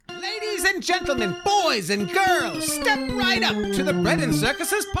and gentlemen, boys and girls, step right up to the Bread and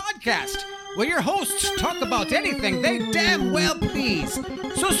Circuses podcast, where your hosts talk about anything they damn well please.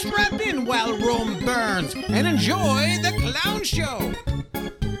 So strap in while Rome burns and enjoy the clown show.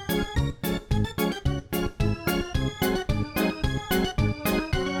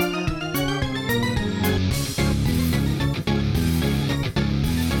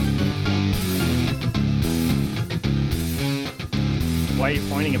 Why are you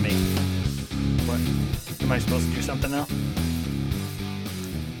pointing at me? What? Am I supposed to do something now?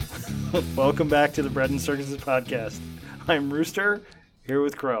 Welcome back to the Bread and Circuses podcast. I'm Rooster, here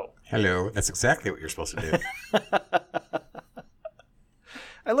with Crow. Hello. That's exactly what you're supposed to do.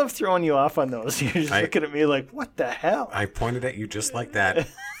 I love throwing you off on those. You're just looking at me like, what the hell? I pointed at you just like that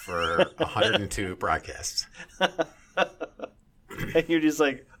for 102 broadcasts. And you're just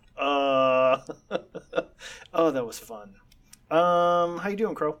like, Oh, that was fun. How you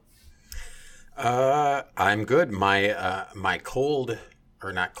doing, Crow? I'm good. My cold,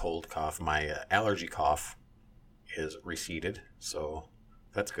 or not cold cough, my allergy cough is receded, so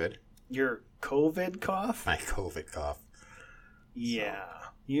that's good. Your COVID cough? My COVID cough. Yeah.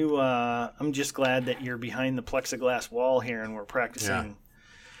 You, I'm just glad that you're behind the plexiglass wall here and we're practicing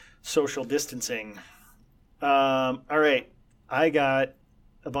social distancing. All right. I got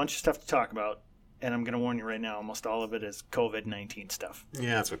a bunch of stuff to talk about. And I'm going to warn you right now, almost all of it is COVID-19 stuff.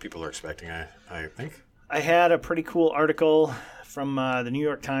 Yeah, that's what people are expecting, I think. I had a pretty cool article from the New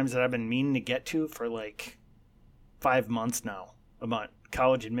York Times that I've been meaning to get to for like 5 months now about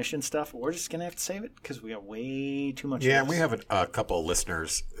college admission stuff. We're just going to have to save it because we have way too much. Yeah, we have a couple of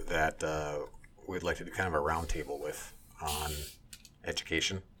listeners that we'd like to do kind of a roundtable with on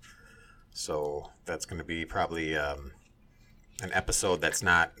education. So that's going to be probably an episode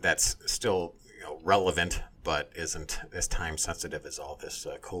that's still relevant, but isn't as time sensitive as all this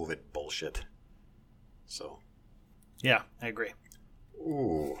COVID bullshit. So, yeah, I agree.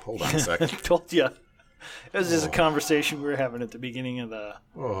 Ooh, hold on a sec. I told you. It was just a conversation we were having at the beginning of the.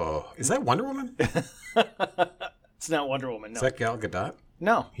 Oh, is that Wonder Woman? It's not Wonder Woman. No. Is that Gal Gadot?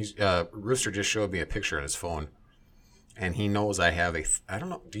 No. He's Rooster just showed me a picture on his phone, and he knows I have I don't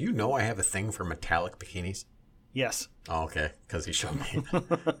know. Do you know I have a thing for metallic bikinis? Yes. Oh, okay, because he showed me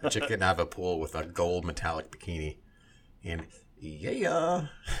a chick getting out of a pool with a gold metallic bikini. And yeah.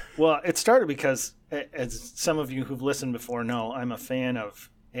 Well, it started because, as some of you who've listened before know, I'm a fan of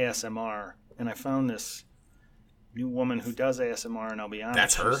ASMR. And I found this new woman who does ASMR, and I'll be honest.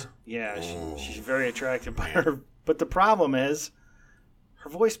 That's her? She's very attractive by her. But the problem is, her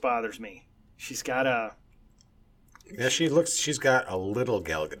voice bothers me. She's got a... Yeah, she's got a little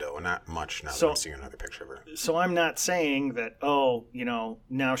Gal Gadot, not much now that I'm seeing another picture of her. So I'm not saying that,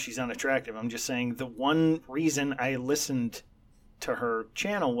 now she's unattractive. I'm just saying the one reason I listened to her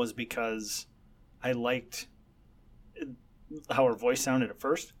channel was because I liked how her voice sounded at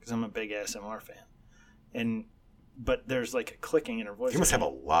first, because I'm a big ASMR fan. But there's like a clicking in her voice. You must have a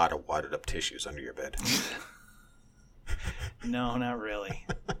lot of wadded up tissues under your bed. No, not really.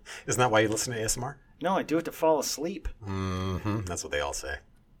 Isn't that why you listen to ASMR? No, I do it to fall asleep. Mm-hmm. That's what they all say.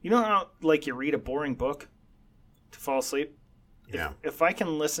 You know how, you read a boring book to fall asleep? Yeah. If I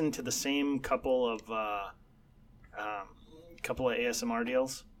can listen to the same couple of ASMR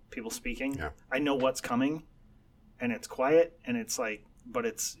deals, people speaking, I know what's coming, and it's quiet, and it's but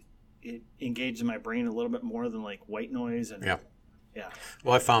it engages my brain a little bit more than white noise and. Yeah. Yeah.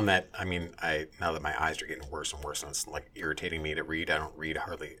 Well, I found that. I mean, now that my eyes are getting worse and worse, and it's irritating me to read. I don't read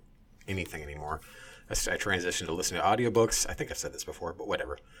hardly anything anymore. I transitioned to listening to audiobooks. I think I've said this before, but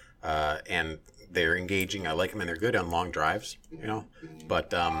whatever. And they're engaging. I like them, and they're good on long drives,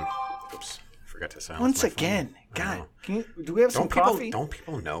 But, oops, forgot to silence Once my again, phone. God, do we have some coffee? Don't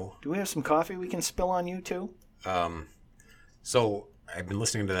people know? Do we have some coffee we can spill on you, too? So I've been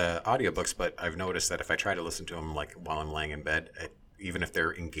listening to the audiobooks, but I've noticed that if I try to listen to them, while I'm laying in bed, even if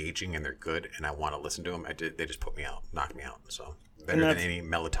they're engaging and they're good and I want to listen to them, they just put me out, knock me out. So better than any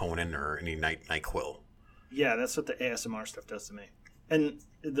melatonin or any NyQuil. Yeah, that's what the ASMR stuff does to me. And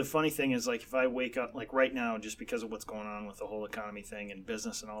the funny thing is, if I wake up, right now, just because of what's going on with the whole economy thing and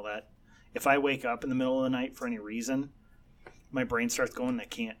business and all that, if I wake up in the middle of the night for any reason, my brain starts going and I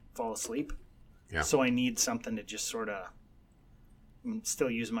can't fall asleep. Yeah. So I need something to just sort of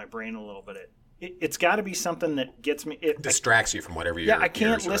still use my brain a little bit. It's got to be something that gets me. It distracts you from whatever you're. Yeah, I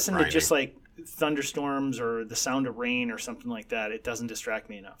can't listen to just thunderstorms or the sound of rain or something like that. It doesn't distract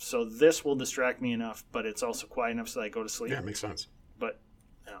me enough. So this will distract me enough, but it's also quiet enough so that I go to sleep. Yeah, it makes sense. But,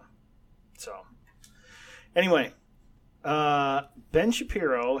 so. Anyway, Ben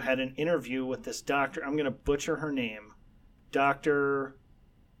Shapiro had an interview with this doctor. I'm going to butcher her name. Dr.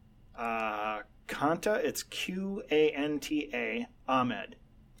 Quanta. It's Quanta Ahmed.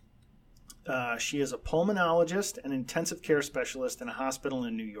 She is a pulmonologist and intensive care specialist in a hospital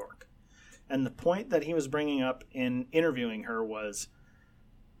in New York. And the point that he was bringing up in interviewing her was,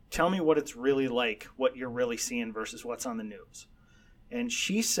 tell me what it's really like, what you're really seeing versus what's on the news. And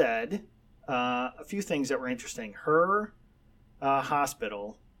she said a few things that were interesting. Her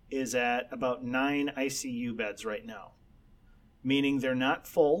hospital is at about 9 ICU beds right now, meaning they're not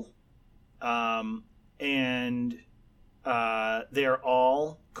full, and they're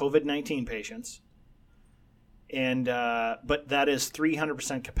all COVID-19 patients. And but that is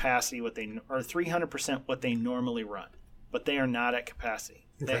 300% capacity, 300% what they normally run, but they are not at capacity.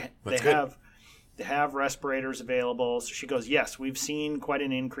 Okay. They have respirators available. So she goes, yes, we've seen quite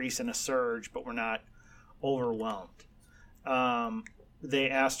an increase in a surge, but we're not overwhelmed.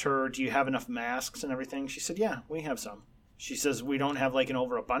 They asked her, do you have enough masks and everything? She said, yeah, we have some. She says, we don't have like an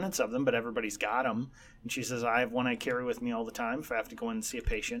overabundance of them, but everybody's got them. And she says, I have one I carry with me all the time if I have to go in and see a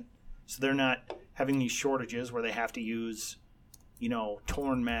patient. So they're not having these shortages where they have to use,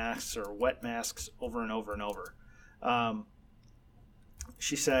 torn masks or wet masks over and over and over.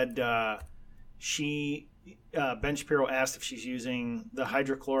 She said Ben Shapiro asked if she's using the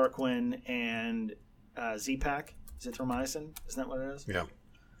hydrochloroquine and Z-Pak, azithromycin. Isn't that what it is? Yeah.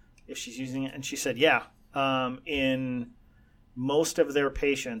 If she's using it. And she said, yeah. In most of their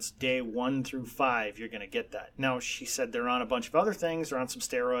patients, day 1 through 5, you're going to get that. Now, she said they're on a bunch of other things. They're on some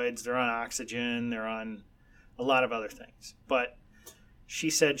steroids. They're on oxygen. They're on a lot of other things. But she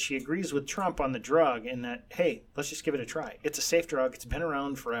said she agrees with Trump on the drug in that, hey, let's just give it a try. It's a safe drug. It's been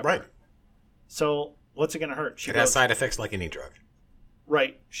around forever. Right. So what's it going to hurt? It has side effects like any drug.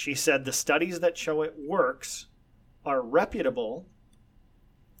 Right. She said the studies that show it works are reputable,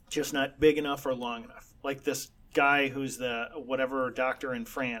 just not big enough or long enough. Like this guy who's the whatever doctor in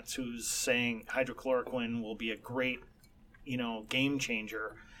France who's saying hydrochloroquine will be a great, game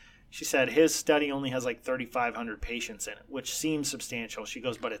changer. She said his study only has like 3,500 patients in it, which seems substantial. She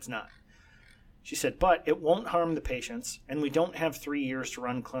goes, but it's not. She said, but it won't harm the patients, and we don't have 3 years to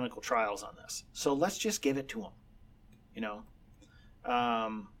run clinical trials on this. So let's just give it to them,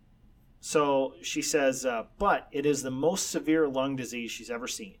 So she says, but it is the most severe lung disease she's ever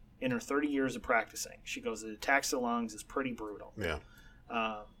seen in her 30 years of practicing. She goes, the attacks to the lungs is pretty brutal. Yeah.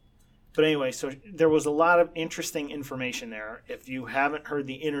 But anyway, so there was a lot of interesting information there. If you haven't heard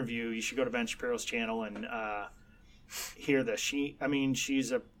the interview, you should go to Ben Shapiro's channel and hear this. She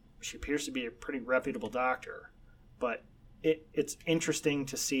appears to be a pretty reputable doctor, but it's interesting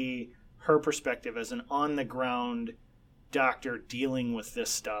to see her perspective as an on-the-ground doctor dealing with this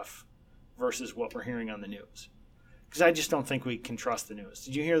stuff versus what we're hearing on the news. Because I just don't think we can trust the news.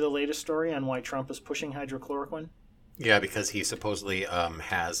 Did you hear the latest story on why Trump is pushing hydrochloroquine? Yeah, because he supposedly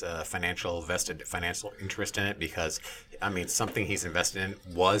has a vested financial interest in it. Because something he's invested in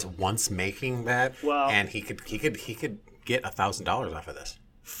was once making that, and he could get $1,000 off of this.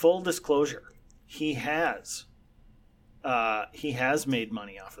 Full disclosure, he has made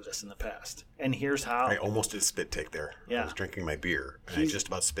money off of this in the past, and here's how. I almost did a spit take there. Yeah. I was drinking my beer, and I just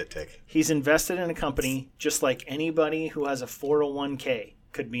about spit take. He's invested in a company just like anybody who has a 401k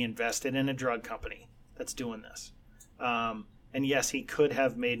could be invested in a drug company that's doing this. And yes, he could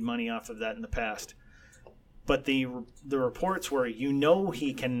have made money off of that in the past. But the reports were,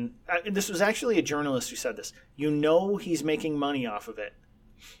 he can. This was actually a journalist who said this. He's making money off of it,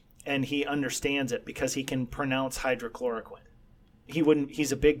 and he understands it because he can pronounce hydrochloroquine.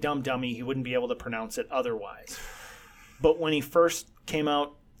 He's a big dumb dummy. He wouldn't be able to pronounce it otherwise. But when he first came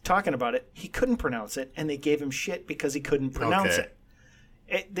out talking about it, he couldn't pronounce it, and they gave him shit because he couldn't pronounce it.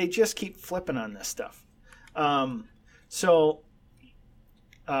 They just keep flipping on this stuff. So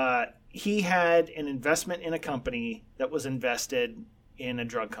he had an investment in a company that was invested in a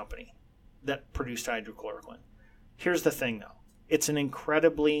drug company that produced hydrochloroquine. Here's the thing, though. It's an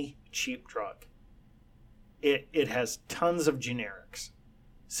incredibly cheap drug. It has tons of generics.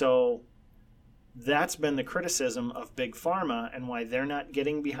 So that's been the criticism of Big Pharma and why they're not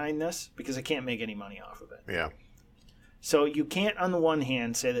getting behind this, because they can't make any money off of it. Yeah. So you can't, on the one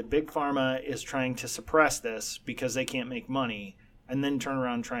hand, say that Big Pharma is trying to suppress this because they can't make money, and then turn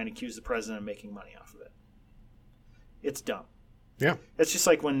around and try and accuse the president of making money off of it. It's dumb. Yeah. It's just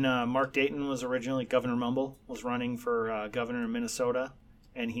like when Mark Dayton was originally, Governor Mumble was running for governor in Minnesota,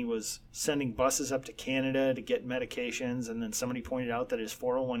 and he was sending buses up to Canada to get medications, and then somebody pointed out that his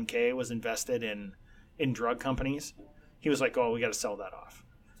 401k was invested in drug companies. He was like, oh, we got to sell that off.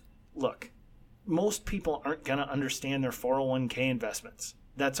 Look. Most people aren't going to understand their 401k investments.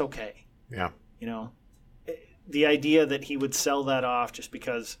 That's okay. Yeah. The idea that he would sell that off just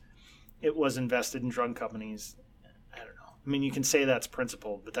because it was invested in drug companies. I don't know. I mean, you can say that's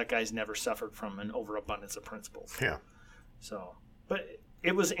principled, but that guy's never suffered from an overabundance of principles. Yeah. So, but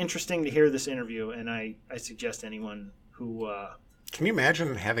it was interesting to hear this interview, and I suggest anyone who... Can you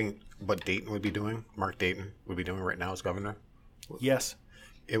imagine having what Dayton would be doing, Mark Dayton would be doing right now as governor? Yes.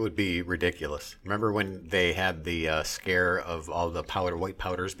 It would be ridiculous. Remember when they had the scare of all the white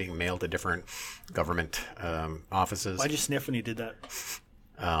powders being mailed to different government offices? Why'd you sniff when you did that?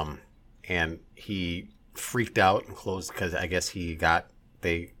 And he freaked out and closed because I guess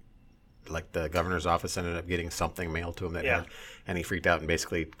the governor's office ended up getting something mailed to him and he freaked out and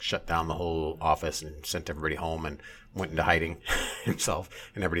basically shut down the whole office and sent everybody home and went into hiding himself.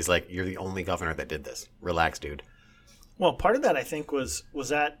 And everybody's like, "You're the only governor that did this. Relax, dude." Well, part of that, I think, was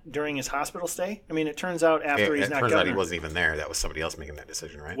that during his hospital stay? I mean, it turns out after he's not governor. It turns out he wasn't even there. That was somebody else making that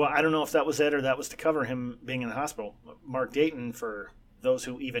decision, right? Well, I don't know if that was it or that was to cover him being in the hospital. Mark Dayton, for those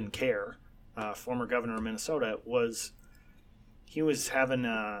who even care, former governor of Minnesota, he was having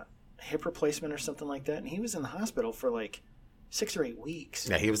a hip replacement or something like that, and he was in the hospital for like 6 or 8 weeks.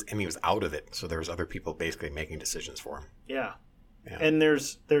 Yeah, he was out of it, so there was other people basically making decisions for him. Yeah. Yeah. And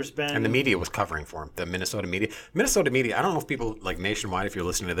there's been... And the media was covering for him. The Minnesota media, I don't know if people like nationwide, if you're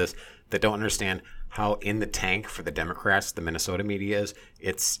listening to this, that don't understand how in the tank for the Democrats, the Minnesota media is.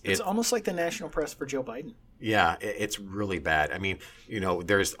 It's almost like the national press for Joe Biden. Yeah, it's really bad. I mean,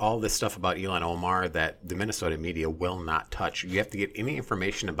 there's all this stuff about Ilhan Omar that the Minnesota media will not touch. You have to get any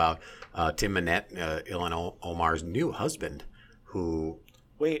information about Tim Manette, Ilhan Omar's new husband, who...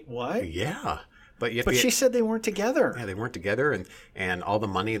 Wait, what? Yeah. But she said they weren't together. Yeah, they weren't together, and all the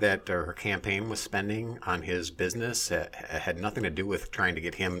money that her campaign was spending on his business had nothing to do with trying to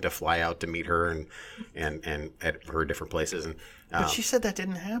get him to fly out to meet her and at her different places. And but she said that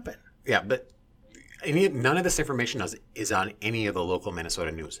didn't happen. Yeah, but none of this information is on any of the local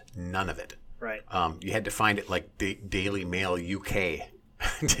Minnesota news. None of it. Right. You had to find it like the Daily Mail UK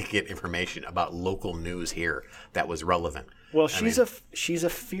to get information about local news here that was relevant. Well, she's a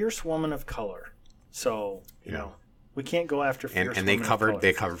fierce woman of color. So, we can't go after fierce women and they covered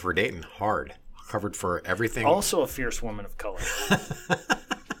of color. for Dayton hard. Covered for everything. Also a fierce woman of color.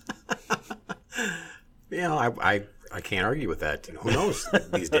 I can't argue with that. Who knows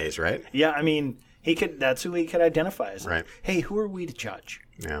these days, right? Yeah, I mean, that's who he could identify as. Right. Hey, who are we to judge?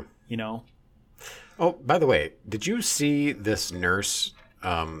 Yeah. Oh, by the way, did you see this nurse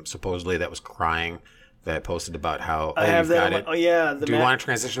supposedly that was crying that posted about how I have that. Got it? Oh yeah. Do you want to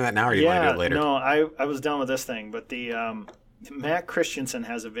transition to that now, or do you want to do it later? No, I was done with this thing, but the Matt Christensen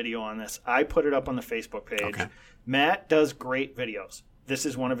has a video on this. I put it up on the Facebook page. Okay. Matt does great videos. This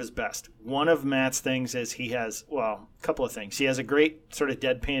is one of his best. One of Matt's things is he has a couple of things. He has a great sort of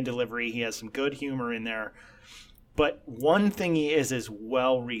deadpan delivery. He has some good humor in there, but one thing he is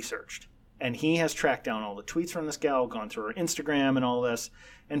well researched. And he has tracked down all the tweets from this gal, gone through her Instagram and all this,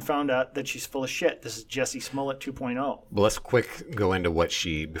 and found out that she's full of shit. This is Jessie Smollett 2.0. Well, let's quick go into what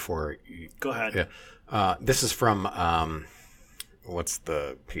before you... Go ahead. Yeah. This is from, what's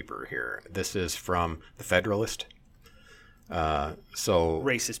the paper here? This is from The Federalist.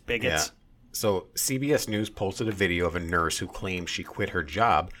 Racist bigots. Yeah. So CBS News posted a video of a nurse who claimed she quit her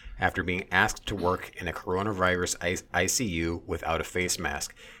job after being asked to work in a coronavirus ICU without a face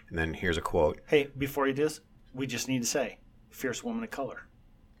mask. And then here's a quote. Hey, before you do this, we just need to say, fierce woman of color.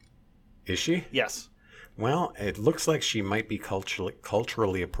 Is she? Yes. Well, it looks like she might be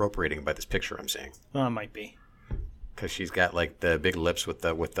culturally appropriating by this picture I'm seeing. Well, it might be. Because she's got like the big lips with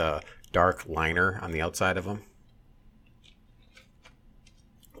the dark liner on the outside of them.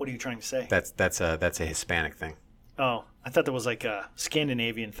 What are you trying to say? That's a Hispanic thing. Oh, I thought that was like a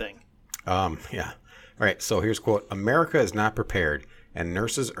Scandinavian thing. Yeah. All right, so here's a quote. America is not prepared, and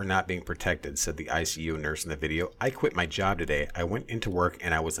nurses are not being protected, said the ICU nurse in the video. I quit my job today. I went into work,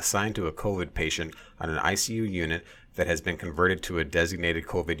 and I was assigned to a COVID patient on an ICU unit that has been converted to a designated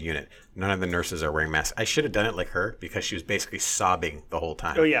COVID unit. None of the nurses are wearing masks. I should have done it like her because she was basically sobbing the whole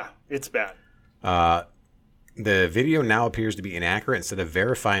time. Oh, yeah. It's bad. The video now appears to be inaccurate. Instead of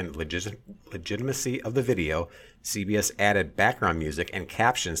verifying legitimacy of the video, CBS added background music and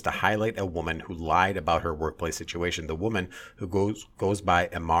captions to highlight a woman who lied about her workplace situation. The woman, who goes by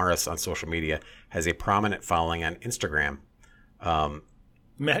Amaris on social media, has a prominent following on Instagram.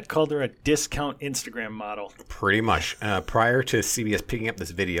 Matt called her a discount Instagram model. Pretty much. Prior to CBS picking up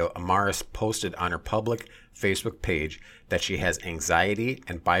this video, Amaris posted on her public Facebook page that she has anxiety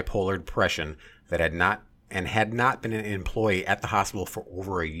and bipolar depression that and had not been an employee at the hospital for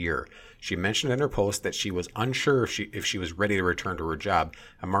over a year. She mentioned in her post that she was unsure if she was ready to return to her job.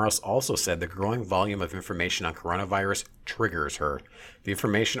 Amaris also said the growing volume of information on coronavirus triggers her. The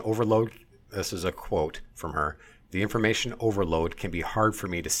information overload, this is a quote from her, the information overload can be hard for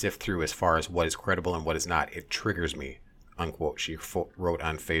me to sift through as far as what is credible and what is not. It triggers me, unquote, she wrote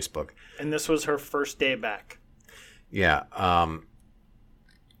on Facebook. And this was her first day back. Yeah.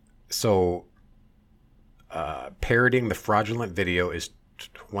 Parroting the fraudulent video is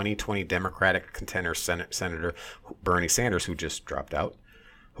 2020 Democratic contender Senator Bernie Sanders, who just dropped out,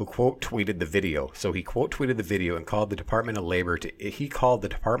 who quote tweeted the video. So he quote tweeted the video and called the Department of Labor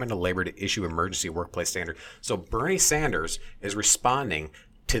to issue emergency workplace standard. So Bernie Sanders is responding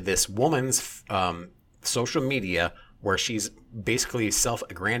to this woman's social media where she's basically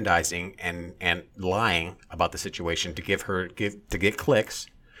self-aggrandizing and lying about the situation to get clicks.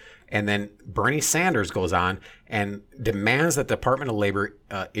 And then Bernie Sanders goes on and demands that the Department of Labor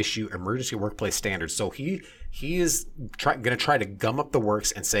issue emergency workplace standards. So he is going to try to gum up the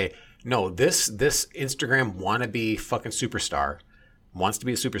works and say, no, this Instagram wannabe fucking superstar wants to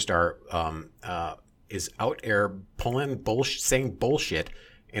be a superstar, is out there pulling bullshit, saying bullshit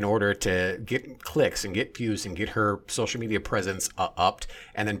in order to get clicks and get views and get her social media presence upped.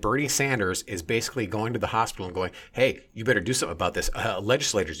 And then Bernie Sanders is basically going to the hospital and going, hey, you better do something about this.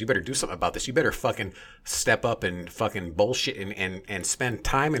 Legislators, you better do something about this. You better fucking step up and fucking bullshit and spend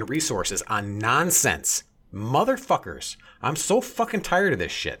time and resources on nonsense. Motherfuckers. I'm so fucking tired of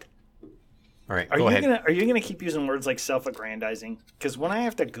this shit. All right, go ahead. Are you gonna keep using words like self-aggrandizing? Because when I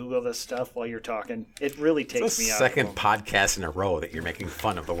have to Google this stuff while you're talking, it really takes me out. Second podcast in a row that you're making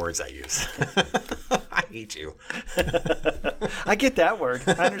fun of the words I use. I hate you. I get that word.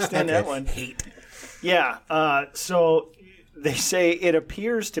 I understand that one. Hate. Yeah. So they say it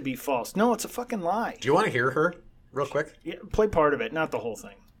appears to be false. No, it's a fucking lie. Do you want to hear her real quick? Yeah, play part of it, not the whole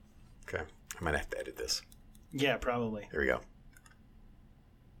thing. Okay. I might have to edit this. Yeah, probably. Here we go.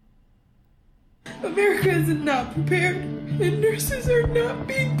 America is not prepared, and nurses are not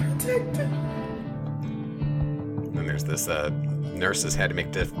being protected. And there's this nurses had to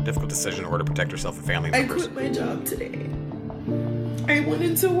make difficult decision in order to protect herself and family members. I quit my job today. I went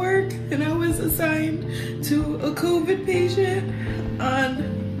into work, and I was assigned to a COVID patient on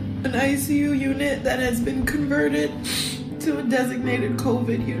an ICU unit that has been converted to a designated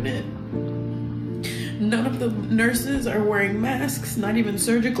COVID unit. None of the nurses are wearing masks, not even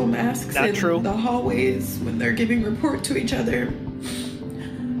surgical masks in the hallways when they're giving report to each other.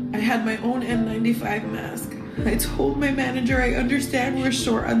 I had my own N95 mask. I told my manager I understand we're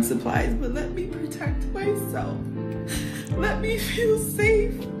short on supplies, but let me protect myself. Let me feel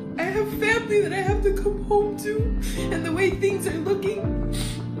safe. I have family that I have to come home to, and the way things are looking,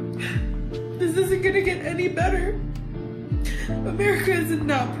 this isn't gonna get any better. America is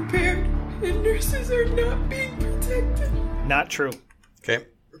not prepared. And nurses are not being protected. Not true. Okay,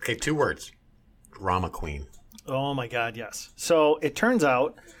 2 words. Drama queen. Oh my God, yes. So it turns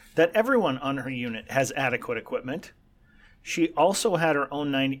out that everyone on her unit has adequate equipment. She also had her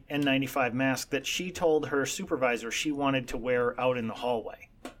own N95 mask that she told her supervisor she wanted to wear out in the hallway.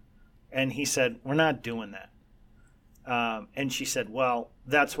 And he said, we're not doing that. And she said, well,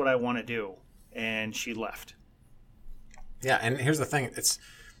 that's what I want to do. And she left. Yeah, and here's the thing.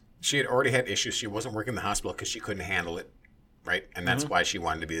 She had already had issues. She wasn't working in the hospital because she couldn't handle it, right? And that's why she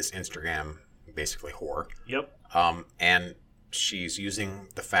wanted to be this Instagram, basically, whore. Yep. And she's using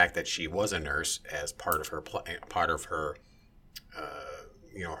the fact that she was a nurse as part of her,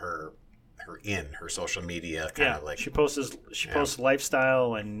 her social media kind of like. She posts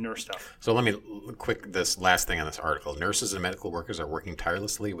lifestyle and nurse stuff. So let me this last thing on this article. Nurses and medical workers are working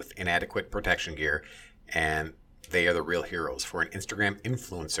tirelessly with inadequate protection gear, and they are the real heroes. For an Instagram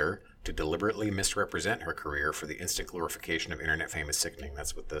influencer to deliberately misrepresent her career for the instant glorification of internet fame is sickening.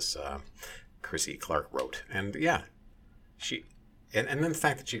 That's what this Chrissy Clark wrote. And yeah, and then the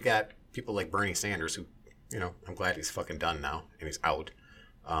fact that you got people like Bernie Sanders, who, I'm glad he's fucking done now and he's out.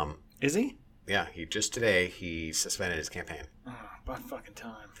 Is he? Yeah, today he suspended his campaign. Oh, about fucking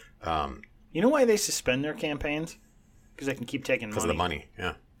time. You know why they suspend their campaigns? Because they can keep taking money. Because of the money,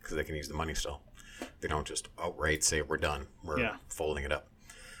 yeah. Because they can use the money still. They don't just outright say we're done. We're folding it up.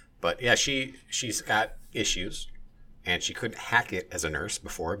 But yeah, she's got issues, and she couldn't hack it as a nurse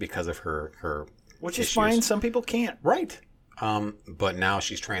before because of her which issues. Is fine. Some people can't. Right. But now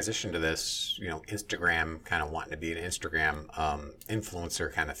she's transitioned to this, Instagram, kind of wanting to be an Instagram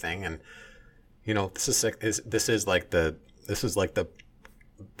influencer kind of thing, and this is like the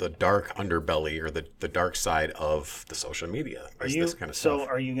the dark underbelly or the dark side of the social media. This kind of stuff.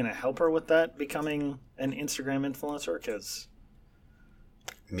 Are you going to help her with that, becoming an Instagram influencer? Because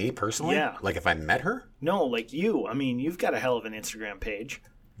me personally? Yeah. Like if I met her? No, like you. I mean, you've got a hell of an Instagram page.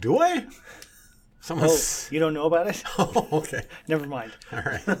 Do I? Oh, you don't know about it? Oh, okay. Never mind. All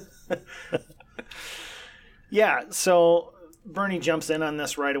right. Yeah, so Bernie jumps in on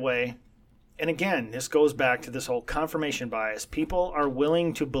this right away. And again, this goes back to this whole confirmation bias. People are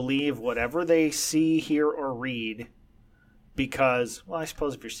willing to believe whatever they see, hear, or read because, well, I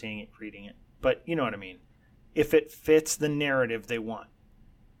suppose if you're seeing it, reading it, but you know what I mean. If it fits the narrative they want.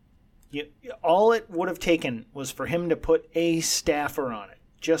 All it would have taken was for him to put a staffer on it,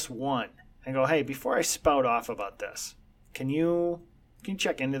 just one, and go, hey, before I spout off about this, can you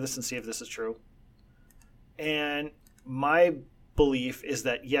check into this and see if this is true? And my belief is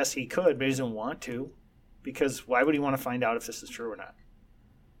that yes, he could, but he doesn't want to, because why would he want to find out if this is true or not?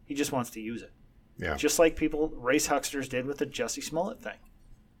 He just wants to use it. Yeah. Just like race hucksters did with the Jussie Smollett thing.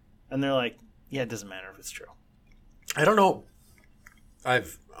 And they're like, yeah, it doesn't matter if it's true. I don't know.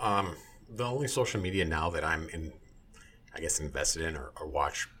 I've the only social media now that I'm invested in or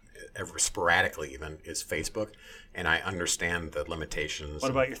watch ever sporadically even is Facebook, and I understand the limitations.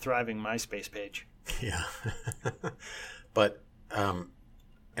 What about your thriving MySpace page? Yeah. But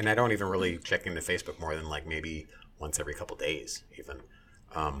and I don't even really check into Facebook more than like maybe once every couple days even.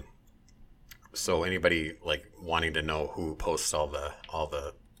 So anybody like wanting to know who posts all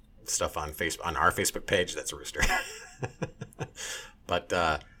the stuff on our Facebook page, that's a rooster. But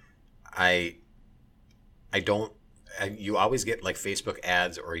you always get like Facebook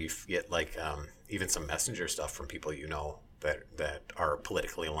ads, or you get like even some messenger stuff from people you know that are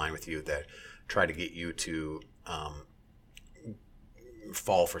politically aligned with you that try to get you to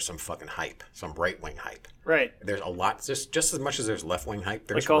fall for some fucking hype, some right wing hype. Right. There's a lot, just as much as there's left wing hype.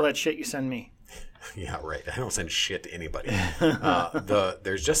 There's like all that shit you send me. Yeah, right. I don't send shit to anybody.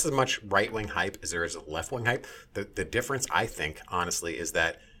 There's just as much right wing hype as there is left wing hype. The difference, I think, honestly, is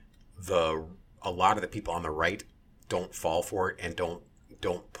that a lot of the people on the right don't fall for it and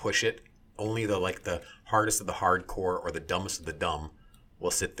don't push it. Only the hardest of the hardcore or the dumbest of the dumb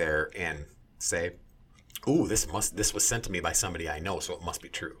will sit there and say, "Ooh, this was sent to me by somebody I know, so it must be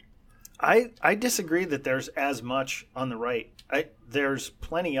true." I disagree that there's as much on the right. There's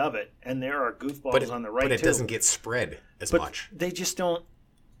plenty of it, and there are goofballs on the right, but it too. doesn't get spread as much. They just don't.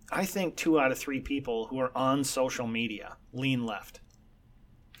 I think 2 out of 3 people who are on social media lean left.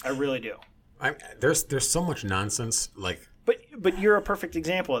 I really do. There's so much nonsense, like. But you're a perfect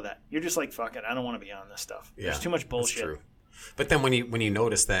example of that. You're just like, fuck it, I don't want to be on this stuff. Yeah, there's too much bullshit. That's true. But then when you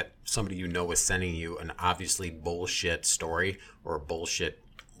notice that somebody you know is sending you an obviously bullshit story or a bullshit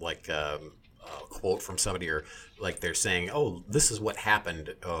like quote from somebody, or like they're saying, "Oh, this is what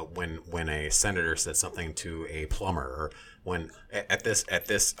happened when a senator said something to a plumber," or when at this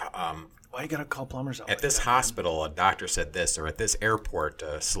why you gotta call plumbers out? At this hospital, a doctor said this, or at this airport,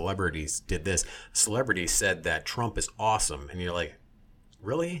 celebrities did this. Celebrity said that Trump is awesome, and you're like,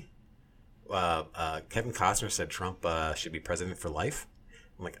 really? Kevin Costner said Trump should be president for life.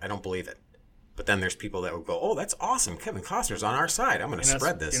 I'm like, I don't believe it. But then there's people that would go, oh, that's awesome. Kevin Costner's on our side. I'm going to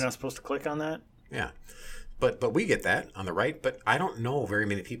spread this. You're not supposed to click on that? Yeah. But we get that on the right. But I don't know very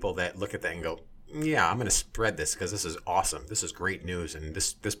many people that look at that and go, yeah, I'm going to spread this because this is awesome. This is great news. And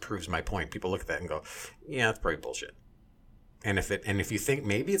this proves my point. People look at that and go, yeah, that's probably bullshit. And if you think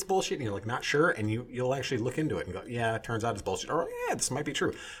maybe it's bullshit and you're like not sure, and you'll actually look into it and go, yeah, it turns out it's bullshit, or yeah, this might be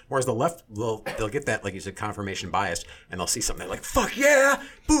true. Whereas the left, they'll get that, like you said, confirmation bias, and they'll see something, they're like, fuck yeah,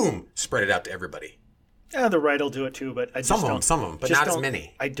 boom, spread it out to everybody. Yeah, the right will do it too, but I just some of them, but not as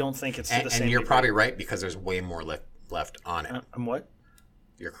many. I don't think it's the same. And you're probably right because there's way more left on it. I'm what?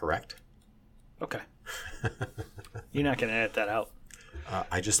 You're correct. Okay. You're not going to edit that out.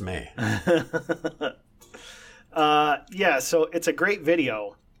 I just may. Yeah, so it's a great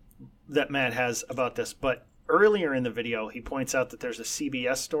video that Matt has about this, but earlier in the video, he points out that there's a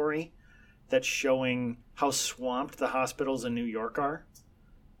CBS story that's showing how swamped the hospitals in New York are,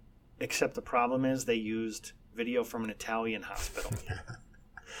 except the problem is they used video from an Italian hospital.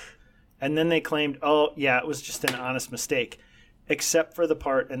 And then they claimed, oh, yeah, it was just an honest mistake, except for the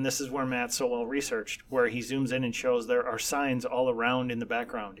part, and this is where Matt's so well researched, where he zooms in and shows there are signs all around in the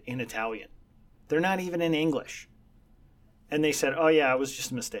background in Italian. They're not even in English. And they said, oh, yeah, it was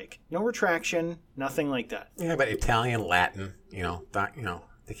just a mistake. No retraction, nothing like that. Yeah, but Italian, Latin,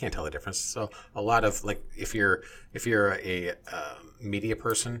 they can't tell the difference. So a lot of, like, if you're a media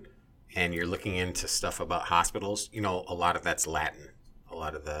person and you're looking into stuff about hospitals, a lot of that's Latin, a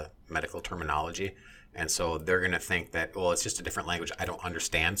lot of the medical terminology. And so they're going to think that, well, it's just a different language I don't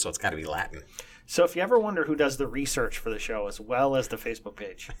understand, so it's got to be Latin. So if you ever wonder who does the research for the show as well as the Facebook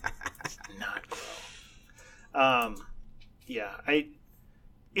page, it's not Crow.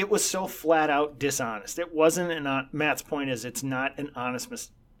 It was so flat out dishonest. It wasn't Matt's point is it's not an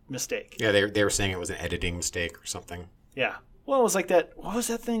honest mistake. Yeah, they were saying it was an editing mistake or something. Yeah. Well, it was like that. What was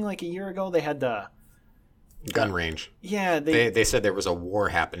that thing like a year ago? They had the gun range. Yeah. They said there was a war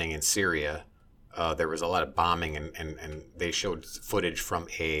happening in Syria. There was a lot of bombing, and they showed footage from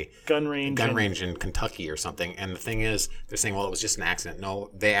a gun range in Kentucky or something. And the thing is, they're saying, well, it was just an accident.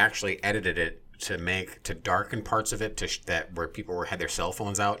 No, they actually edited it to darken parts of it that where people had their cell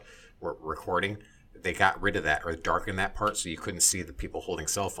phones out, were recording. They got rid of that or darkened that part so you couldn't see the people holding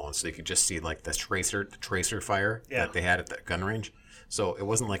cell phones. So you could just see like the tracer fire that they had at the gun range. So it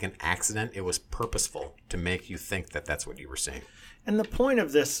wasn't like an accident. It was purposeful to make you think that that's what you were seeing. And the point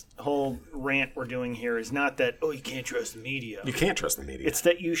of this whole rant we're doing here is not that, oh, you can't trust the media. You can't trust the media. It's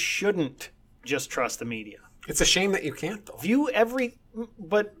that you shouldn't just trust the media. It's a shame that you can't, though.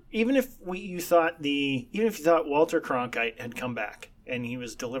 But even if you thought Walter Cronkite had come back and he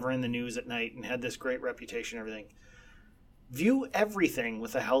was delivering the news at night and had this great reputation and everything, view everything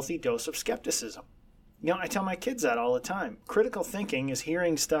with a healthy dose of skepticism. You know, I tell my kids that all the time. Critical thinking is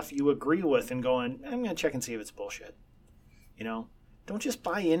hearing stuff you agree with and going, I'm going to check and see if it's bullshit. You know, don't just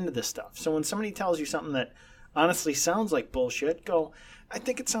buy into this stuff. So when somebody tells you something that honestly sounds like bullshit, go, I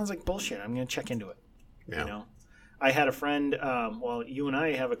think it sounds like bullshit. I'm going to check into it. Yeah. You know, I had a friend, you and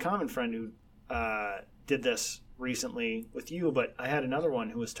I have a common friend who did this recently with you, but I had another one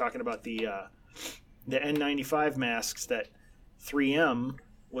who was talking about the N95 masks that 3M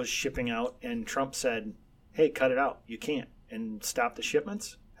was shipping out, and Trump said, hey, cut it out. You can't. And stop the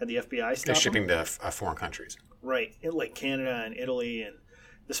shipments. Had the FBI stop They're shipping to foreign countries. Right. Like Canada and Italy. And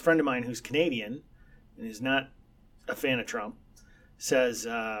this friend of mine who's Canadian and is not a fan of Trump says,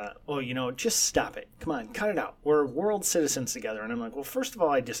 just stop it. Come on, cut it out. We're world citizens together. And I'm like, well, first of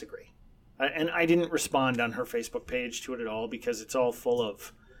all, I disagree. And I didn't respond on her Facebook page to it at all because it's all full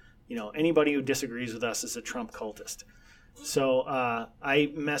of, anybody who disagrees with us is a Trump cultist. So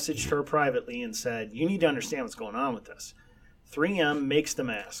I messaged her privately and said, you need to understand what's going on with this. 3M makes the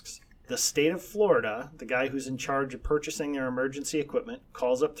masks. The state of Florida, the guy who's in charge of purchasing their emergency equipment,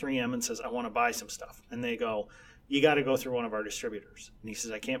 calls up 3M and says, I want to buy some stuff. And they go, you got to go through one of our distributors. And he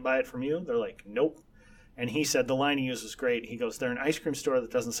says, I can't buy it from you? They're like, nope. And he said the line he used was great. He goes, they're an ice cream store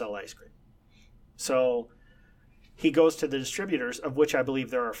that doesn't sell ice cream. So he goes to the distributors, of which I believe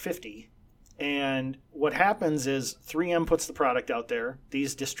there are 50. And what happens is 3M puts the product out there.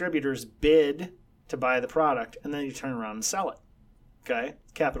 These distributors bid to buy the product, and then you turn around and sell it. Okay?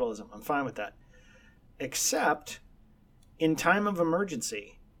 Capitalism. I'm fine with that. Except in time of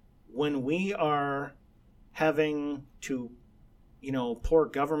emergency, when we are having to, pour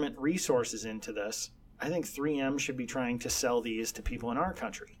government resources into this, I think 3M should be trying to sell these to people in our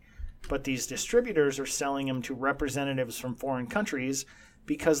country. But these distributors are selling them to representatives from foreign countries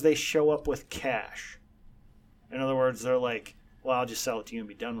because they show up with cash. In other words, they're like, well, I'll just sell it to you and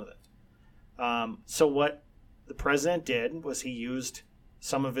be done with it. So what the president did was he used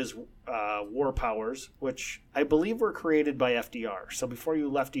some of his war powers, which I believe were created by FDR. So before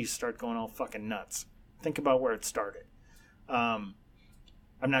you lefties start going all fucking nuts, think about where it started. I'm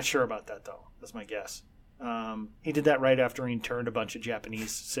not sure about that, though. That's my guess. He did that right after he interned a bunch of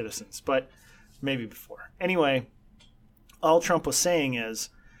Japanese citizens, but maybe before. Anyway, all Trump was saying is,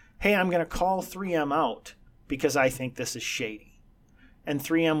 hey, I'm going to call 3M out because I think this is shady. And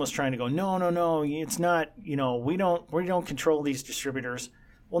 3M was trying to go, no, it's not, we don't control these distributors.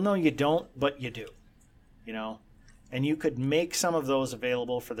 Well, no, you don't, but you do, and you could make some of those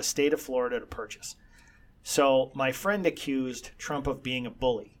available for the state of Florida to purchase. So my friend accused Trump of being a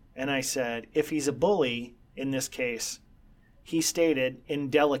bully. And I said, if he's a bully in this case, he stated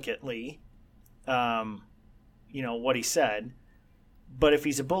indelicately, what he said. But if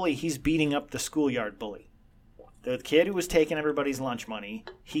he's a bully, he's beating up the schoolyard bully. The kid who was taking everybody's lunch money,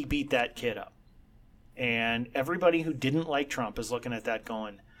 he beat that kid up. And everybody who didn't like Trump is looking at that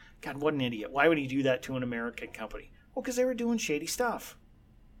going, God, what an idiot. Why would he do that to an American company? Well, because they were doing shady stuff,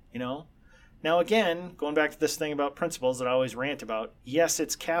 Now, again, going back to this thing about principles that I always rant about, yes,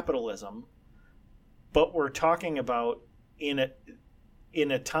 it's capitalism, but we're talking about in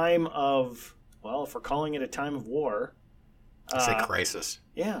a time of, well, if we're calling it a time of war. It's a crisis.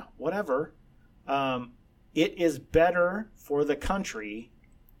 Yeah, whatever. It is better for the country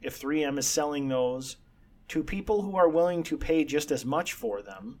if 3M is selling those to people who are willing to pay just as much for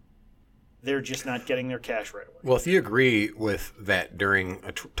them They're just not getting their cash right away. Well, if you agree with that during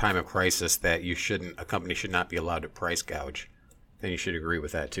a time of crisis that a company should not be allowed to price gouge, then you should agree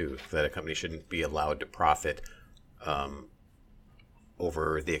with that too, that a company shouldn't be allowed to profit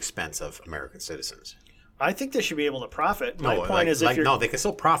over the expense of American citizens. I think they should be able to profit. My point is, they can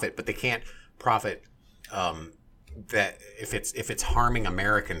still profit, but they can't profit that if it's harming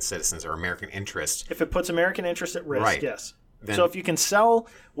American citizens or American interests. If it puts American interests at risk, right. Yes. Then, so if you can sell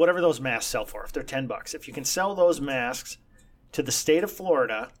whatever those masks sell for, if they're $10, if you can sell those masks to the state of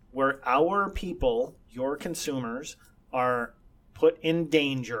Florida, where our people, your consumers, are put in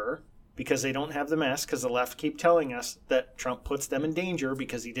danger because they don't have the masks, because the left keep telling us that Trump puts them in danger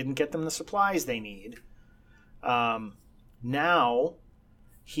because he didn't get them the supplies they need. Now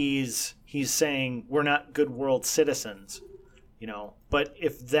he's saying we're not good world citizens, But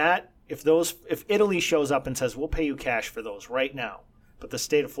if Italy shows up and says we'll pay you cash for those right now, but the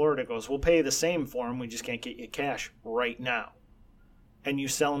state of Florida goes we'll pay you the same for them, we just can't get you cash right now, and you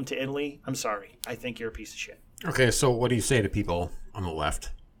sell them to Italy, I'm sorry, I think you're a piece of shit. Okay, so what do you say to people on the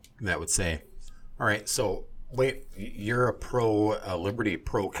left that would say, all right, so wait, you're a pro-liberty,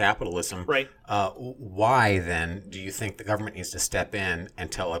 pro-capitalism. Right. Why, then, do you think the government needs to step in and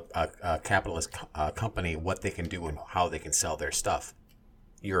tell a capitalist company what they can do and how they can sell their stuff?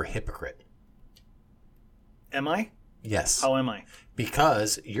 You're a hypocrite. Am I? Yes. How am I?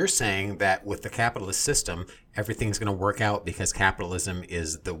 Because you're saying that with the capitalist system, everything's going to work out because capitalism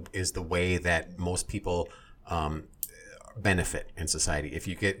is the way that most people benefit in society. If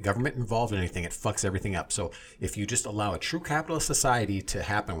you get government involved in anything, it fucks everything up. So if you just allow a true capitalist society to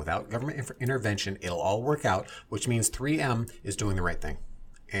happen without government intervention, it'll all work out, which means 3M is doing the right thing.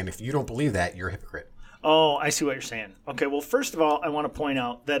 And if you don't believe that, you're a hypocrite. Oh, I see what you're saying. Okay, well, first of all, I want to point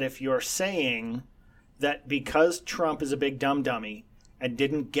out that if you're saying that because Trump is a big dummy and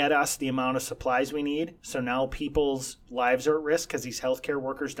didn't get us the amount of supplies we need, so now people's lives are at risk because these healthcare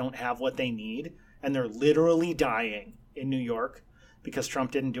workers don't have what they need, and they're literally dying in New York because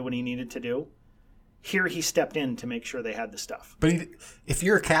Trump didn't do what he needed to do. Here he stepped in to make sure they had the stuff. But if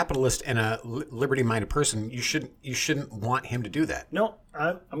you're a capitalist and a liberty-minded person, you shouldn't want him to do that. No,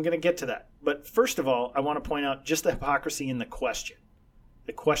 I'm going to get to that. But first of all, I want to point out just the hypocrisy in the question.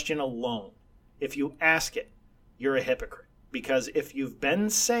 The question alone. If you ask it, you're a hypocrite. Because if you've been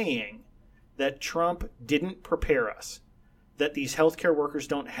saying that Trump didn't prepare us, that these healthcare workers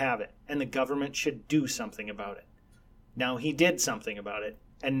don't have it, and the government should do something about it. Now he did something about it,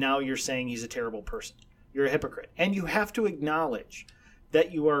 and now you're saying he's a terrible person. You're a hypocrite. And you have to acknowledge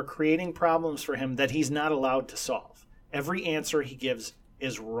that you are creating problems for him that he's not allowed to solve. Every answer he gives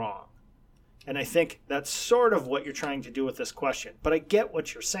is wrong. And I think that's sort of what you're trying to do with this question. But I get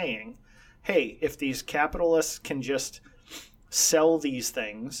what you're saying. Hey, if these capitalists can just sell these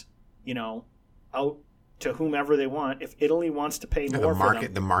things, out to whomever they want, if Italy wants to pay more for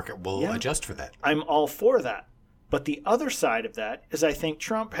them, the market will adjust for that. I'm all for that. But the other side of that is I think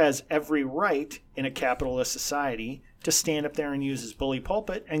Trump has every right in a capitalist society to stand up there and use his bully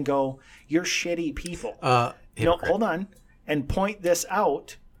pulpit and go, you're shitty people. No, hold on. And point this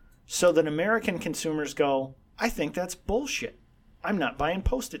out so that American consumers go, I think that's bullshit. I'm not buying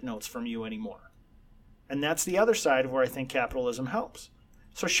Post-it notes from you anymore. And that's the other side of where I think capitalism helps.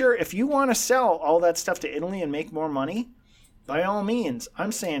 So sure, if you want to sell all that stuff to Italy and make more money, by all means,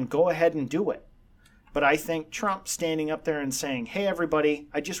 I'm saying go ahead and do it. But I think Trump standing up there and saying, hey, everybody,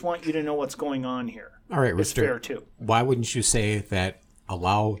 I just want you to know what's going on here. All right, it's fair too. Why wouldn't you say that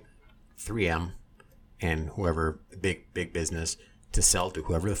allow 3M and whoever, big business, to sell to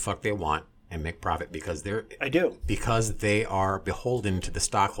whoever the fuck they want and make profit because because they are beholden to the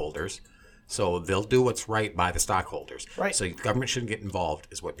stockholders. So they'll do what's right by the stockholders. Right. So government shouldn't get involved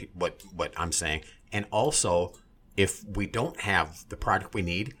is what I'm saying. And also, if we don't have the product we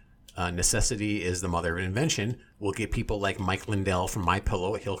need, necessity is the mother of invention. We'll get people like Mike Lindell from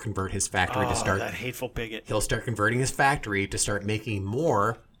MyPillow. He'll convert his factory to start. That hateful bigot. He'll start converting his factory to start making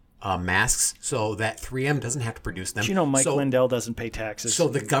more masks, so that 3M doesn't have to produce them. But Mike Lindell doesn't pay taxes. So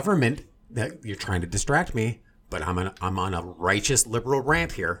the government, that you're trying to distract me, but I'm on a righteous liberal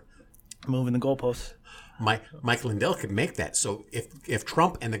rant here. Moving the goalposts. Mike Lindell could make that. So if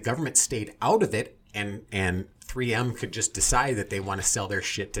Trump and the government stayed out of it, and 3M could just decide that they want to sell their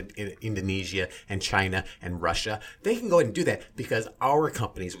shit to Indonesia and China and Russia, they can go ahead and do that because our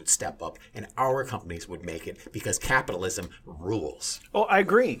companies would step up and our companies would make it because capitalism rules. Oh, I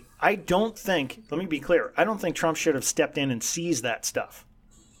agree. Let me be clear, I don't think Trump should have stepped in and seized that stuff.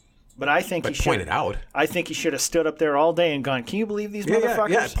 But I think But he point should. it out. I think he should have stood up there all day and gone, "Can you believe these motherfuckers?"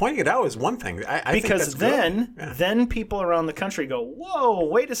 Yeah, pointing it out is one thing. I think Because that's then people around the country go, "Whoa,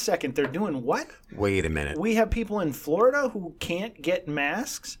 wait a second, they're doing what?" Wait a minute. We have people in Florida who can't get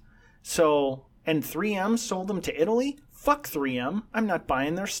masks, and 3M sold them to Italy. Fuck 3M. I'm not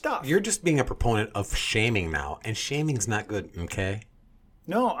buying their stuff. You're just being a proponent of shaming now, and shaming's not good, okay?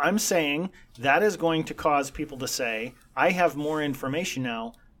 No, I'm saying that is going to cause people to say, I have more information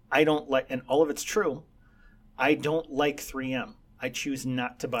now. I don't like, and all of it's true. I don't like 3M. I choose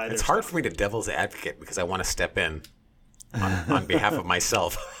not to buy their It's stuff. hard for me to devil's advocate because I want to step in on behalf of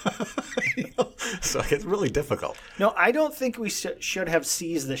myself. So it's really difficult. No, I don't think we should have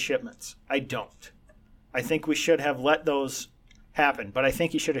seized the shipments. I don't. I think we should have let those happen. But I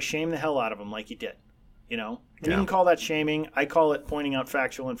think you should have shamed the hell out of them like you did. You know? And you can call that shaming. I call it pointing out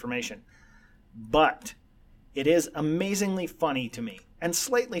factual information. But it is amazingly funny to me and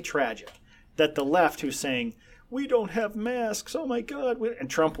slightly tragic that the left who's saying, we don't have masks, oh my God. And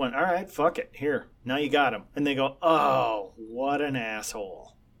Trump went, all right, fuck it. Here, now you got them. And they go, oh, what an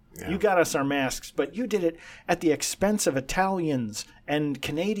asshole. Yeah. You got us our masks, but you did it at the expense of Italians and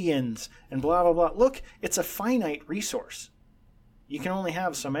Canadians and blah, blah, blah. Look, it's a finite resource. You can only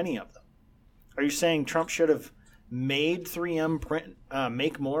have so many of them. Are you saying Trump should have made 3M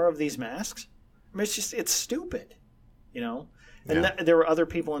make more of these masks? I mean, it's stupid, you know? And there were other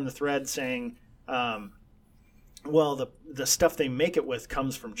people in the thread saying, well, the stuff they make it with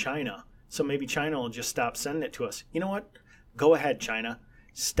comes from China, so maybe China will just stop sending it to us. You know what? Go ahead, China.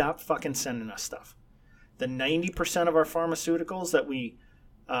 Stop fucking sending us stuff. The 90% of our pharmaceuticals that we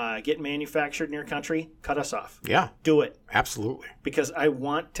get manufactured in your country, cut us off. Yeah. Do it. Absolutely. Because I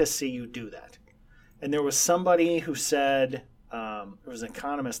want to see you do that. And there was somebody who said, there was an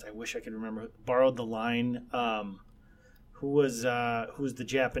economist, I wish I could remember, borrowed the line, who was the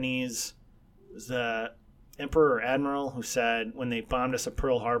Japanese, was the emperor or admiral who said when they bombed us at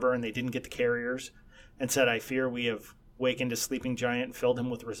Pearl Harbor and they didn't get the carriers and said, I fear we have wakened a sleeping giant and filled him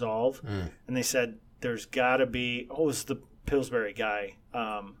with resolve. And they said, there's got to be, it was the Pillsbury guy,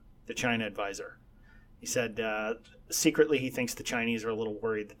 the China advisor. He said, secretly he thinks the Chinese are a little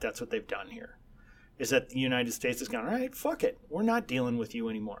worried that that's what they've done here. Is that the United States has gone, all right, fuck it. We're not dealing with you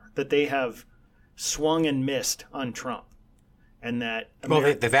anymore. That they have swung and missed on Trump. And that... Well,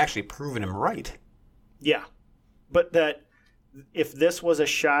 they've actually proven him right. Yeah. But that if this was a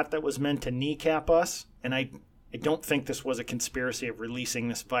shot that was meant to kneecap us, and I don't think this was a conspiracy of releasing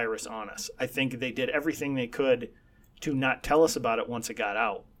this virus on us. I think they did everything they could to not tell us about it once it got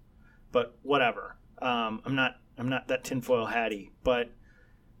out. But whatever. I'm not that tinfoil hatty. But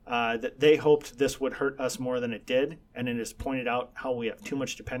that they hoped this would hurt us more than it did, and it has pointed out how we have too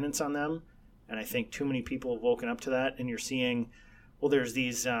much dependence on them, and I think too many people have woken up to that, and you're seeing, well, there's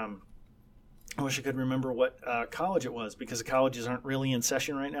these, I wish I could remember what college it was, because the colleges aren't really in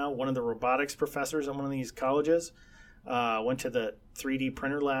session right now. One of the robotics professors at one of these colleges went to the 3D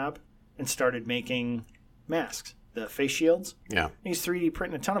printer lab and started making masks, the face shields. Yeah. And he's 3D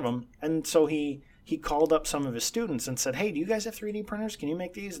printing a ton of them, and so he called up some of his students and said, hey, do you guys have 3D printers? Can you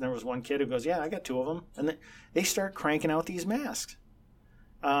make these? And there was one kid who goes, yeah, I got 2 of them. And they start cranking out these masks.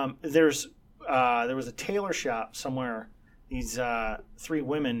 There was a tailor shop somewhere. These 3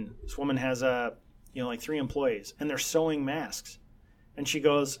 women. This woman has like 3 employees, and they're sewing masks. And she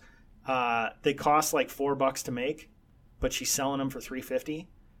goes, they cost like $4 to make, but she's selling them for $3.50.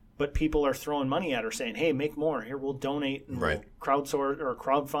 But people are throwing money at her saying, hey, make more. Here, we'll donate and we'll crowdsource or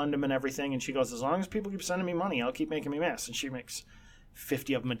crowdfund them and everything. And she goes, as long as people keep sending me money, I'll keep making me masks. And she makes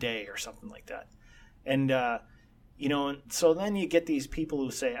 50 of them a day or something like that. And, and so then you get these people who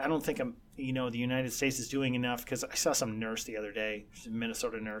say, I don't think the United States is doing enough. Because I saw some nurse the other day, she's a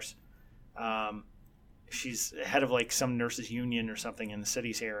Minnesota nurse. She's head of like some nurses union or something in the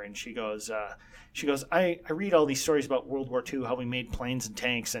cities here. And she goes, I read all these stories about World War II, how we made planes and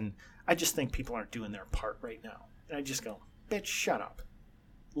tanks, and I just think people aren't doing their part right now. And I just go, bitch, shut up.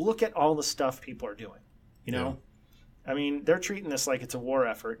 Look at all the stuff people are doing, you know? Yeah. I mean, they're treating this like it's a war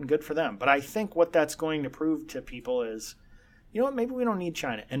effort, and good for them. But I think what that's going to prove to people is, you know what, maybe we don't need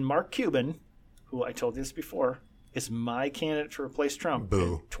China. And Mark Cuban, who I told you this before, is my candidate to replace Trump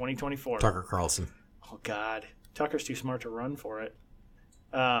in 2024. Tucker Carlson. Oh, God. Tucker's too smart to run for it.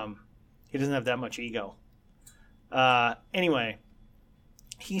 He doesn't have that much ego. Anyway,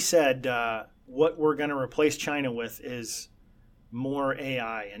 he said what we're going to replace China with is more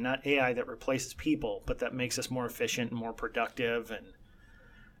AI, and not AI that replaces people, but that makes us more efficient and more productive. And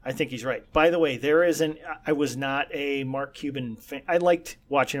I think he's right. By the way, I was not a Mark Cuban fan. I liked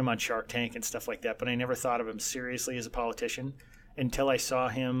watching him on Shark Tank and stuff like that, but I never thought of him seriously as a politician until I saw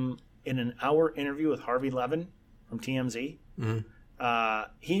him in an hour interview with Harvey Levin from TMZ.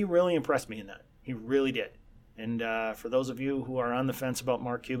 He really impressed me in that. He really did. And for those of you who are on the fence about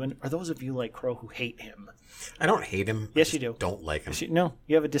Mark Cuban, or those of you like Crow who hate him. I don't hate him. Yes, you do. Don't like him. No,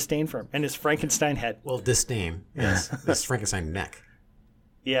 you have a disdain for him. And his Frankenstein head. Well, disdain. Yes. This Frankenstein neck.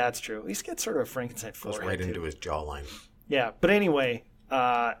 Yeah, that's true. He's got sort of a Frankenstein Goes forehead. right too. into his jawline. Yeah, but anyway,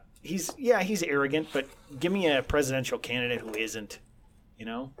 he's arrogant, but give me a presidential candidate who isn't, you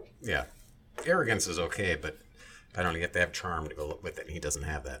know? Yeah. Arrogance is okay, but I don't know, you have to have charm to go with it, and he doesn't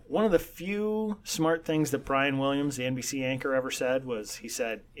have that. One of the few smart things that Brian Williams, the NBC anchor, ever said was, he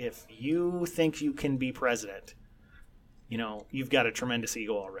said, if you think you can be president, you know, you've got a tremendous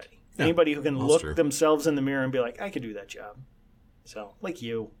ego already. Yeah, Anybody who can that's look true. themselves in the mirror and be like, I could do that job. So, like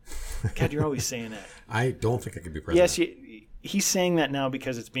you. God, you're always saying that. I don't think I could be president. Yes, he's saying that now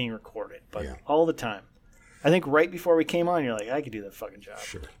because it's being recorded, but Yeah. all the time. I think right before we came on, you're like, I could do that fucking job.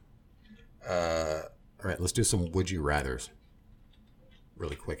 Sure. All right, let's do some would you rathers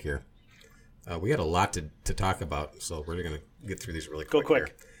really quick here. We had a lot to talk about, so we're going to get through these really quick. Go quick.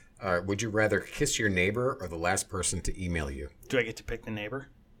 Here. All right, would you rather kiss your neighbor or the last person to email you? Do I get to pick the neighbor?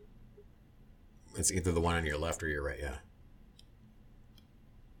 It's either the one on your left or your right, yeah.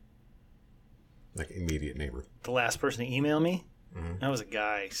 Like immediate neighbor. The last person to email me? Mm-hmm. That was a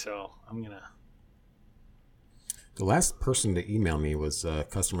guy, so I'm going to... The last person to email me was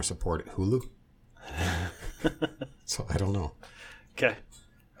customer support at Hulu. So I don't know. Okay.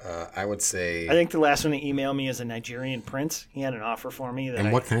 I would say... I think the last one to email me is a Nigerian prince. He had an offer for me.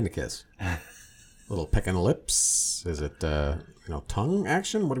 And what kind of kiss? Little peck on the lips? Is it, tongue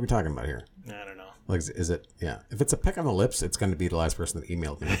action? What are we talking about here? I don't know. Like, is it? Yeah. If it's a peck on the lips, it's going to be the last person that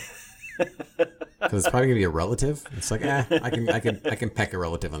emailed me. Because it's probably going to be a relative. It's like, I can peck a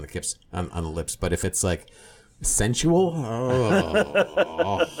relative on the lips, on the lips. But if it's like sensual,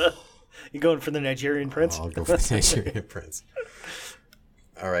 You going for the Nigerian prince? I'll go for the Nigerian prince.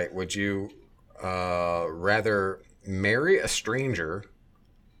 All right. Would you rather marry a stranger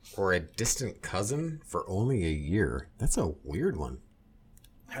or a distant cousin for only a year? That's a weird one.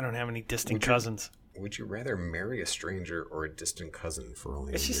 I don't have any distant cousins. Would you rather marry a stranger or a distant cousin for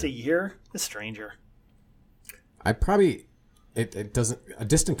only It's a just year? a year. A stranger. I probably... It doesn't... A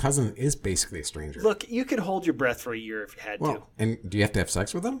distant cousin is basically a stranger. Look, you could hold your breath for a year if you had to. Well, and do you have to have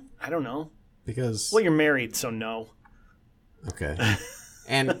sex with them? I don't know. Because... Well, you're married, so no. Okay.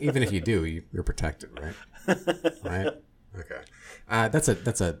 And even if you do, you're protected, right? Right? Okay. That's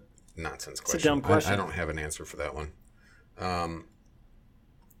a nonsense question. It's a dumb question. I don't have an answer for that one.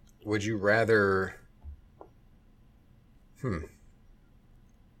 Would you rather...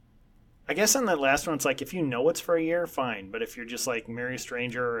 I guess on that last one, it's like if you know it's for a year, fine. But if you're just like marry a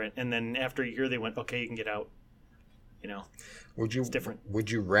stranger and then after a year they went, okay, you can get out. You know, It's different. Would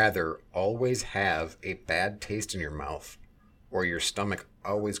you rather always have a bad taste in your mouth or your stomach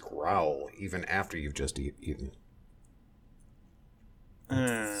always growl even after you've just eaten?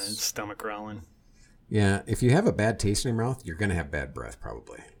 Stomach growling. Yeah, if you have a bad taste in your mouth, you're going to have bad breath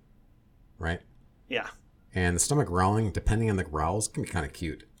probably. Right? Yeah. And the stomach growling, depending on the growls, can be kind of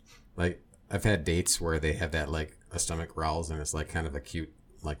cute. Like, I've had dates where they have that, like, a stomach growls, and it's, like, kind of a cute,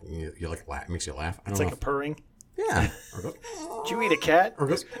 like, you like, makes you laugh. I don't It's know like a purring. yeah. Or goes, Did you eat a cat? or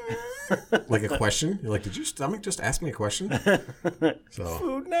goes, like a question. You're like, did your stomach just ask me a question? So,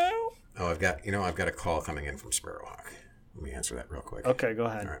 Food now? oh, I've got a call coming in from Sparrowhawk. Let me answer that real quick. Okay, go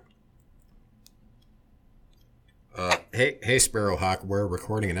ahead. All right. Hey, Sparrowhawk, we're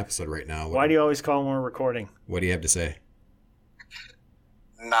recording an episode right now. Why do you always call when we're recording? What do you have to say?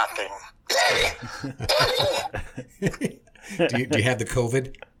 Nothing. Do you have the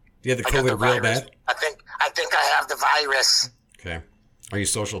COVID? Do you have the I got COVID the real virus. bad? I think I have the virus. Okay. Are you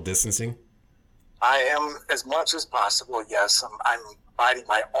social distancing? I am as much as possible. Yes, I'm abiding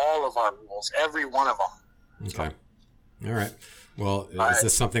by all of our rules, every one of them. Okay. All right. Well, is right.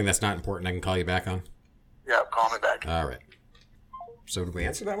 this something that's not important I can call you back on? Yeah, call me back. All right. So did we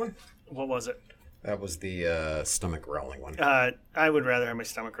answer that one? What was it? That was the stomach growling one. I would rather have my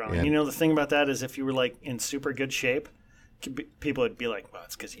stomach growling. Yeah. You know, the thing about that is if you were like in super good shape, people would be like, well,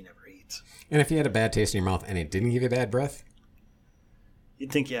 it's because he never eats. And if you had a bad taste in your mouth and it didn't give you bad breath?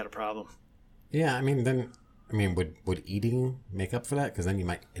 You'd think you had a problem. Yeah, would eating make up for that? Because then you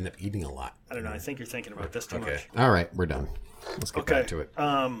might end up eating a lot. I don't know. I think you're thinking about this too Okay. much. All right, we're done. Let's get Okay. back to it.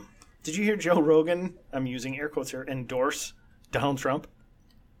 Did you hear Joe Rogan, I'm using air quotes here, endorse Donald Trump?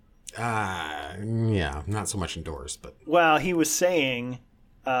 Yeah, not so much indoors, but Well, he was saying,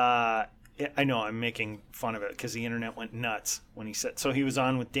 I know I'm making fun of it because the internet went nuts when he said, so he was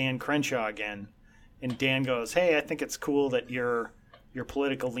on with Dan Crenshaw again, and Dan goes, hey, I think it's cool that you're your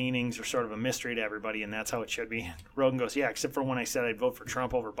political leanings are sort of a mystery to everybody, and that's how it should be. And Rogan goes, yeah, except for when I said I'd vote for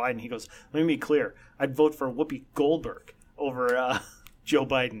Trump over Biden. He goes, let me be clear. I'd vote for Whoopi Goldberg over Joe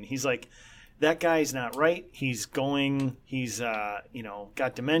Biden. He's like, that guy's not right. He's got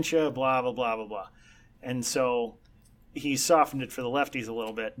dementia, blah, blah, blah, blah, blah. And so he softened it for the lefties a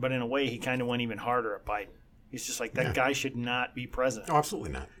little bit, but in a way he kind of went even harder at Biden. He's just like, that guy should not be president. Oh,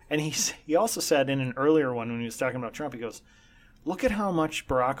 absolutely not. And he also said in an earlier one when he was talking about Trump, he goes, look at how much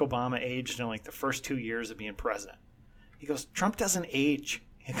Barack Obama aged in like the first 2 years of being president. He goes, Trump doesn't age.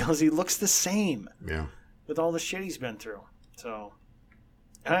 He goes, he looks the same with all the shit he's been through. So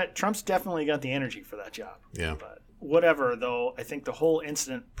Trump's definitely got the energy for that job. Yeah. But whatever, though, I think the whole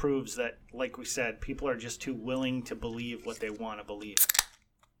incident proves that, like we said, people are just too willing to believe what they want to believe.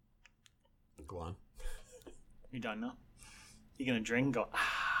 Go on. You done now? You gonna drink and go,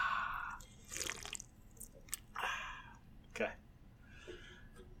 Okay.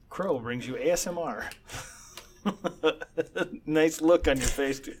 Crow brings you ASMR. Nice look on your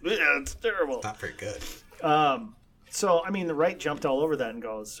face, dude. Yeah, it's terrible. Not very good. So, I mean, the right jumped all over that and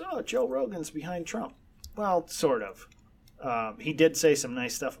goes, oh, Joe Rogan's behind Trump. Well, sort of. He did say some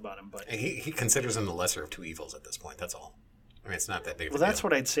nice stuff about him, but He considers him the lesser of two evils at this point. That's all. I mean, it's not that big of a well, that's deal.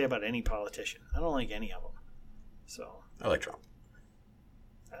 what I'd say about any politician. I don't like any of them. So I like Trump.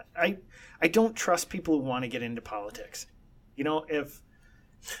 I don't trust people who want to get into politics. You know, if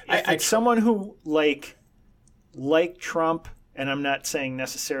I it's someone who like Trump, and I'm not saying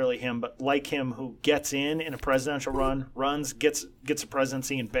necessarily him, but like him, who gets in a presidential runs, gets a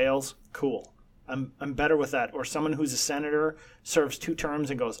presidency and bails, cool. I'm better with that. Or someone who's a senator, serves 2 terms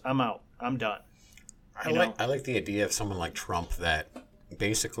and goes, I'm out, I'm done. I like the idea of someone like Trump that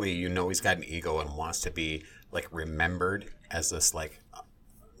basically, he's got an ego and wants to be like remembered as this like,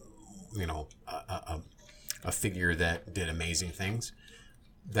 a figure that did amazing things.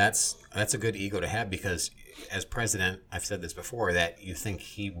 That's a good ego to have, because as president, I've said this before, that you think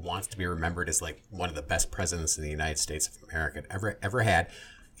he wants to be remembered as like one of the best presidents in the United States of America ever had.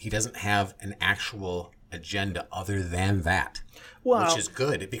 He doesn't have an actual agenda other than that, which is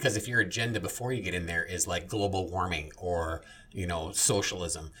good, because if your agenda before you get in there is like global warming or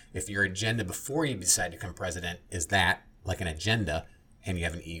socialism, if your agenda before you decide to become president is that, like an agenda, and you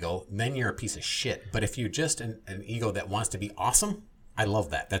have an ego, then you're a piece of shit. But if you're just an ego that wants to be awesome, I love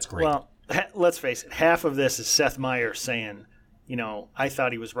that. That's great. Well, let's face it. Half of this is Seth Meyers saying, I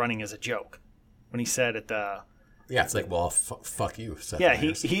thought he was running as a joke when he said at the. Yeah, it's like, well, fuck you, Seth Yeah,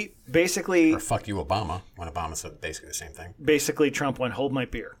 Meyers. he basically. Or fuck you, Obama, when Obama said basically the same thing. Basically, Trump went, hold my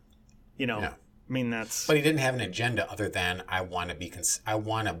beer. Yeah. I mean, that's. But he didn't have an agenda other than I want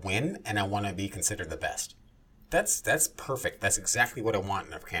to win and I want to be considered the best. That's perfect. That's exactly what I want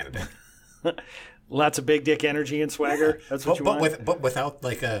in a candidate. Lots of big dick energy and swagger. Yeah. That's what you want. But without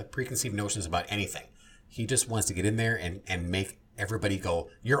like preconceived notions about anything. He just wants to get in there and make everybody go,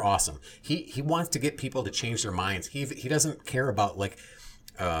 you're awesome. He wants to get people to change their minds. He doesn't care about like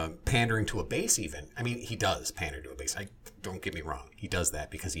pandering to a base even. I mean, he does pander to a base. Don't get me wrong. He does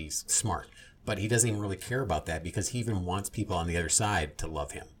that because he's smart. But he doesn't even really care about that, because he even wants people on the other side to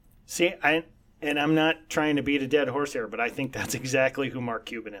love him. See, I'm not trying to beat a dead horse here, but I think that's exactly who Mark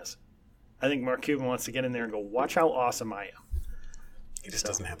Cuban is. I think Mark Cuban wants to get in there and go, watch how awesome I am. He just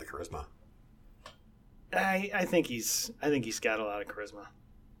doesn't have the charisma. I think he's got a lot of charisma.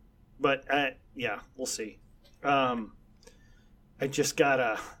 But yeah, we'll see. I just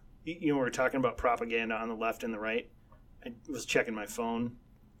got we were talking about propaganda on the left and the right. I was checking my phone,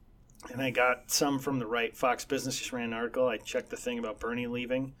 and I got some from the right. Fox Business just ran an article. I checked the thing about Bernie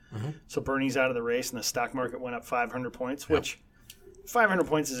leaving. Mm-hmm. So Bernie's out of the race, and the stock market went up 500 points, which 500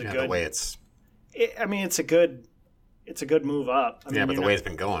 500 is a good. The way it's a good move up. But the way it's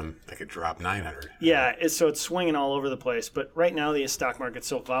been going, they could drop 900. Yeah, so it's swinging all over the place. But right now, the stock market's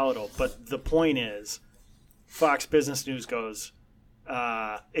so volatile. But the point is, Fox Business News goes,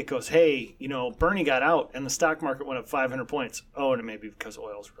 hey, Bernie got out and the stock market went up 500 points. Oh, and it may be because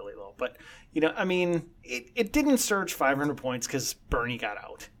oil's really low. But, it didn't surge 500 points because Bernie got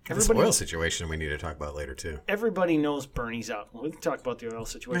out. This oil situation we need to talk about later, too. Everybody knows Bernie's out. We can talk about the oil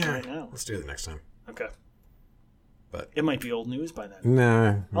situation right now. Let's do it next time. Okay. But it might be old news by then.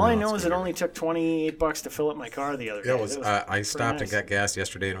 Nah. All I know is it only took $28 to fill up my car the other day. I stopped and got gas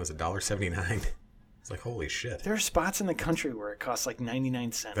yesterday, and it was $1.79. It's like, holy shit. There are spots in the country where it costs like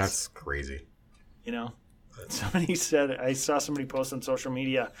 99 cents. That's crazy. Somebody said, I saw somebody post on social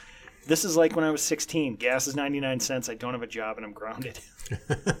media, this is like when I was 16. Gas is 99 cents. I don't have a job, and I'm grounded.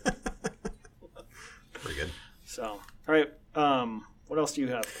 Pretty good. So, all right. What else do you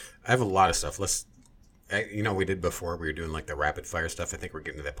have? I have a lot of stuff. we did before. We were doing like the rapid fire stuff. I think we're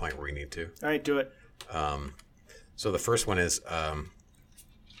getting to that point where we need to. All right, do it. So the first one is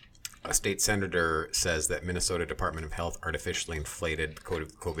a state senator says that Minnesota Department of Health artificially inflated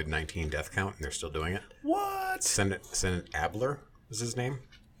COVID-19 death count, and they're still doing it. What? Senate Abler is his name.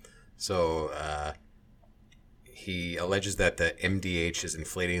 So he alleges that the MDH is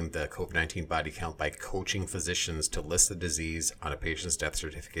inflating the COVID-19 body count by coaching physicians to list the disease on a patient's death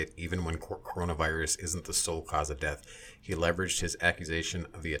certificate, even when coronavirus isn't the sole cause of death. He leveraged his accusation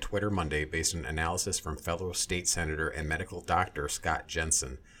via Twitter Monday based on analysis from fellow state senator and medical doctor Scott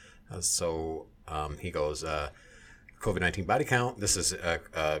Jensen. He goes, COVID-19 body count. This is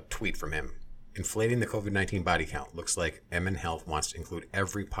a tweet from him. Inflating the COVID-19 body count. Looks like MN Health wants to include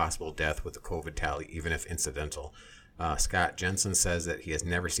every possible death with the COVID tally, even if incidental. Scott Jensen says that he has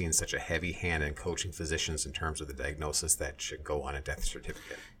never seen such a heavy hand in coaching physicians in terms of the diagnosis that should go on a death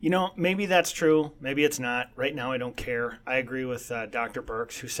certificate. Maybe that's true. Maybe it's not. Right now, I don't care. I agree with Dr.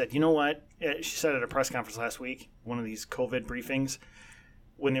 Birx, who said, you know what? She said at a press conference last week, one of these COVID briefings,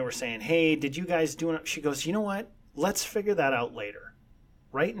 when they were saying, hey, did you guys do it? She goes, you know what? Let's figure that out later.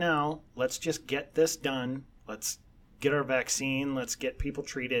 Right now, let's just get this done. Let's get our vaccine. Let's get people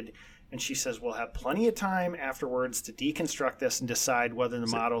treated. And she says we'll have plenty of time afterwards to deconstruct this and decide whether the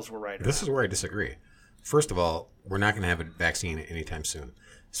models were right or not. This is where I disagree. First of all, we're not going to have a vaccine anytime soon.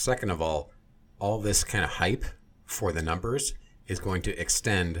 Second of all this kind of hype for the numbers is going to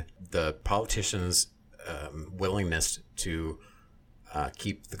extend the politicians' willingness to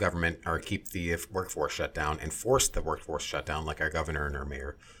keep the government or keep the workforce shut down and force the workforce shut down, like our governor and our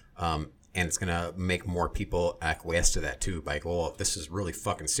mayor. And it's going to make more people acquiesce to that too by going, oh, this is really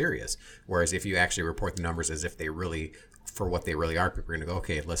fucking serious. Whereas if you actually report the numbers as if they really, for what they really are, people are going to go,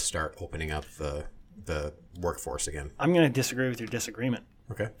 okay, let's start opening up the workforce again. I'm going to disagree with your disagreement.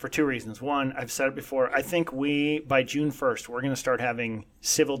 Okay. For two reasons. One, I've said it before. I think by June 1st, we're going to start having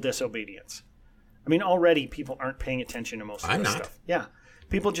civil disobedience. I mean, already people aren't paying attention to most of this stuff. Yeah.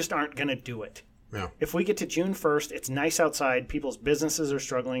 People just aren't going to do it. Yeah. If we get to June 1st, it's nice outside, people's businesses are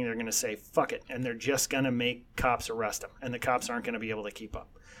struggling, they're going to say, fuck it, and they're just going to make cops arrest them, and the cops aren't going to be able to keep up.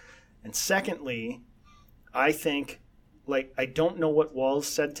 And secondly, I think, I don't know what Walz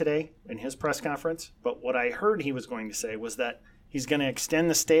said today in his press conference, but what I heard he was going to say was that he's going to extend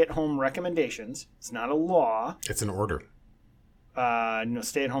the stay-at-home recommendations. It's not a law. It's an order. No,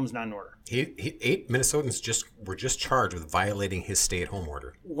 stay-at-home's not an order. 8 Minnesotans were just charged with violating his stay-at-home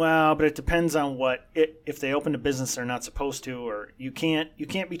order. Well, but it depends on if they opened a business they're not supposed to, or you can't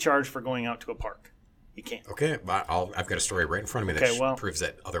be charged for going out to a park. You can't. Okay, I've got a story right in front of me that proves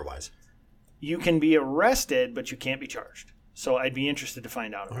that otherwise. You can be arrested, but you can't be charged. So I'd be interested to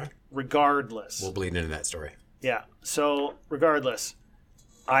find out about it. Regardless. We'll bleed into that story. Yeah. So regardless,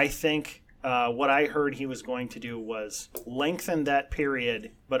 I think what I heard he was going to do was lengthen that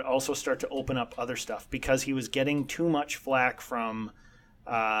period, but also start to open up other stuff because he was getting too much flack from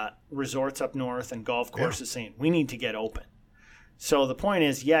resorts up north and golf courses saying, we need to get open. So the point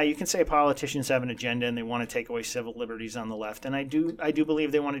is, you can say politicians have an agenda and they want to take away civil liberties on the left, and I do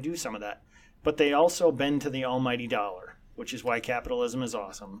believe they want to do some of that. But they also bend to the almighty dollar, which is why capitalism is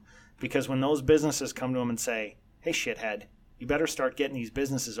awesome. Because when those businesses come to them and say, hey, shithead, you better start getting these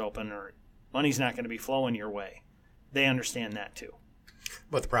businesses open or money's not going to be flowing your way. They understand that too.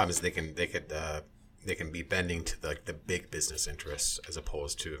 But the problem is they can be bending to the big business interests as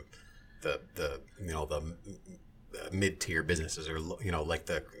opposed to the mid-tier businesses or like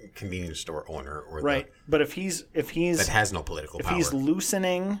the convenience store owner or right. But if he's that has no political power. If he's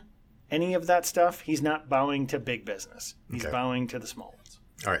loosening any of that stuff, he's not bowing to big business. He's bowing to the small ones.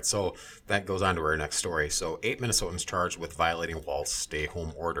 All right, so that goes on to our next story. So 8 Minnesotans charged with violating Walz's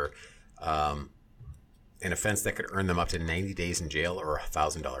stay-home order. An offense that could earn them up to 90 days in jail or a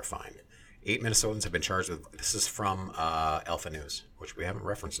 $1,000 fine. 8 Minnesotans have been charged with, this is from Alpha News, which we haven't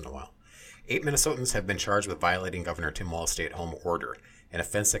referenced in a while. 8 Minnesotans have been charged with violating Governor Tim Walz's stay-at-home order, an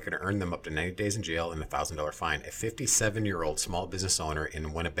offense that could earn them up to 90 days in jail and a $1,000 fine. A 57-year-old small business owner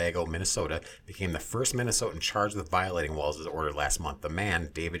in Winnebago, Minnesota, became the first Minnesotan charged with violating Walz's order last month. The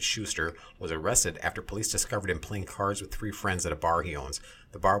man, David Schuster, was arrested after police discovered him playing cards with 3 friends at a bar he owns.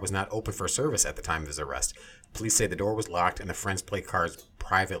 The bar was not open for service at the time of his arrest. Police say the door was locked and the friends played cards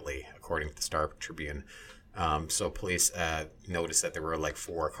privately, according to the Star Tribune. So police noticed that there were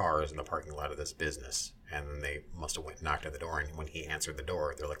 4 cars in the parking lot of this business. And then they must have knocked on the door. And when he answered the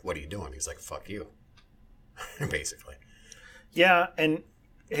door, they're like, what are you doing? He's like, fuck you. Basically. Yeah. And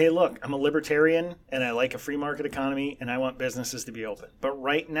hey, look, I'm a libertarian and I like a free market economy and I want businesses to be open. But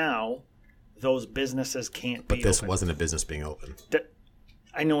right now, those businesses can't be open. But this wasn't a business being open.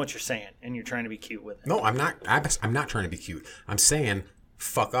 I know what you're saying, and you're trying to be cute with it. No, I'm not. I'm not trying to be cute. I'm saying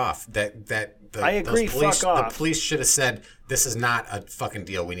fuck off. I agree. Fuck off. The police should have said this is not a fucking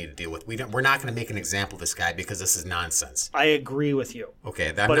deal we need to deal with. We're not going to make an example of this guy because this is nonsense. I agree with you.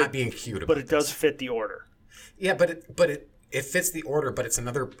 Okay, I'm not being cute about but it this. does fit the order. Yeah, but it fits the order. But it's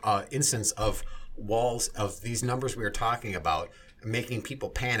another instance of walls of these numbers we were talking about, making people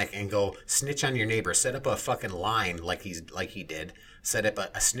panic and go snitch on your neighbor. Set up a fucking line like he did. Set up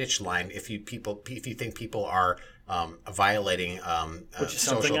a snitch line if you think people are violating which is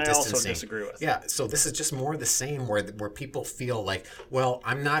social something I distancing. also disagree with. Yeah, so this is just more of the same where people feel like, well,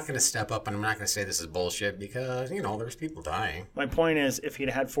 I'm not going to step up and I'm not going to say this is bullshit because there's people dying. My point is, if he'd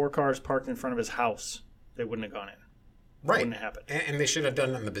had 4 cars parked in front of his house, they wouldn't have gone in. Right, wouldn't have happened. And they should have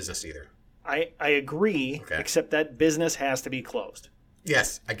done it in the business either. I agree, Okay. except that business has to be closed.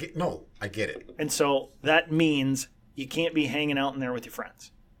 Yes, I get it. And so that means you can't be hanging out in there with your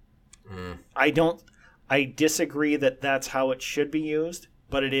friends. I disagree that that's how it should be used,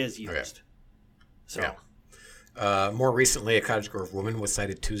 but it is used. Okay. So Yeah. More recently, a Cottage Grove woman was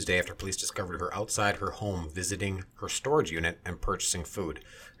cited Tuesday after police discovered her outside her home visiting her storage unit and purchasing food.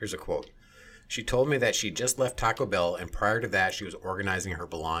 Here's a quote. She told me that she just left Taco Bell, and prior to that, she was organizing her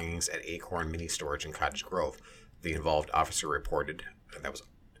belongings at Acorn Mini Storage in Cottage Grove. The involved officer reported, and that was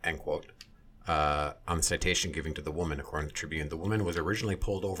end quote, on the citation given to the woman, according to the Tribune. The woman was originally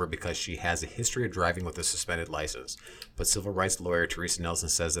pulled over because she has a history of driving with a suspended license. But civil rights lawyer Teresa Nelson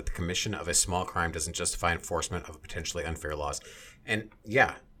says that the commission of a small crime doesn't justify enforcement of potentially unfair laws. And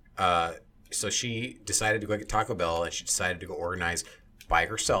yeah, so she decided to go get Taco Bell, and she decided to go organize by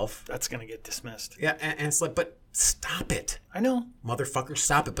herself. that's going to get dismissed. Yeah, and it's like, but stop it. I know. Motherfucker,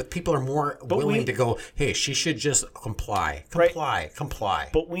 stop it. But people are more willing to go, hey, she should just comply. Comply.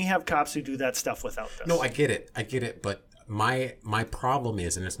 But we have cops who do that stuff without this. No, I get it. But my problem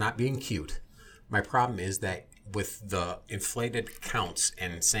is, and it's not being cute, my problem is that with the inflated counts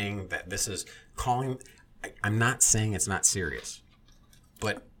and saying that this is I'm not saying it's not serious.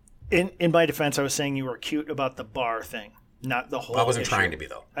 But in my defense, I was saying you were cute about the bar thing, not the whole I wasn't issue. trying to be,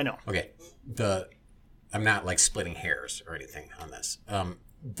 though. I know. Okay. I'm not like splitting hairs or anything on this.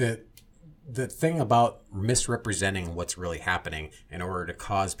 The thing about misrepresenting what's really happening in order to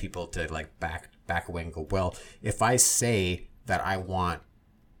cause people to like back away and go, well, if I say that I want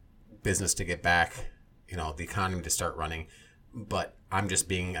business to get back, the economy to start running, but I'm just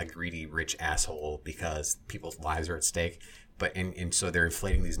being a greedy rich asshole because people's lives are at stake. But and so they're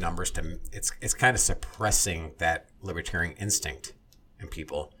inflating these numbers to it's kind of suppressing that libertarian instinct in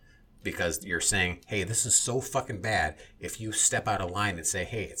people. Because you're saying, hey, this is so fucking bad. If you step out of line and say,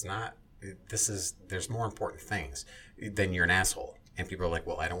 hey, it's not, there's more important things, then you're an asshole. And people are like,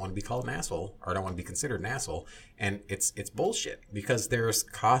 well, I don't want to be called an asshole, or I don't want to be considered an asshole. And it's bullshit because there's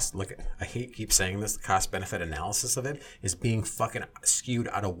cost. Look, I keep saying this, the cost benefit analysis of it is being fucking skewed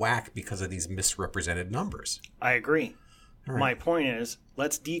out of whack because of these misrepresented numbers. I agree. All right. My point is,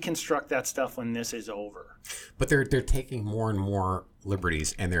 let's deconstruct that stuff when this is over. But they're taking more and more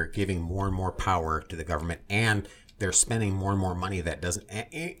liberties, and they're giving more and more power to the government, and they're spending more and more money that doesn't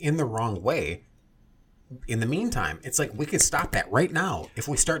in the wrong way. In the meantime, it's like we could stop that right now if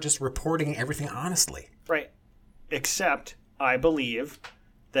we start just reporting everything honestly. Right. Except I believe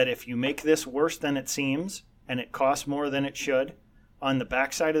that if you make this worse than it seems, and it costs more than it should, on the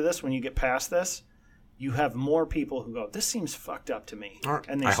backside of this, when you get past this, you have more people who go, this seems fucked up to me.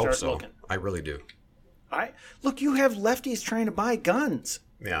 And they I start hope so. looking. I really do. Look, you have lefties trying to buy guns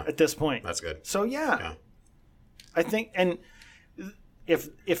at this point. That's good. So, yeah. I think, and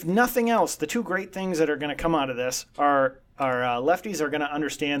if nothing else, the two great things that are going to come out of this are lefties are going to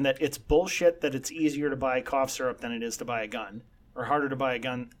understand that it's bullshit that it's easier to buy cough syrup than it is to buy a gun, or harder to buy a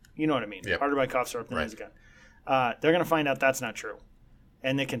gun. You know what I mean? Yep. Harder to buy cough syrup than it is a gun. They're going to find out that's not true.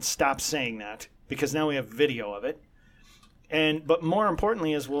 And they can stop saying that because now we have video of it. But more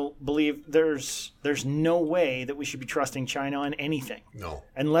importantly is we'll believe there's no way that we should be trusting China on anything. No.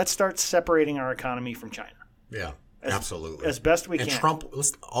 And let's start separating our economy from China. Yeah, absolutely. As best we can. And Trump,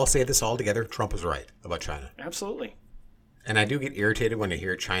 I'll say this all together, Trump was right about China. Absolutely. And I do get irritated when I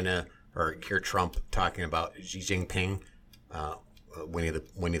hear China or hear Trump talking about Xi Jinping, Winnie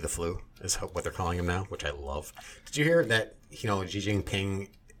the Flu is what they're calling him now, which I love. Did you hear that, Xi Jinping,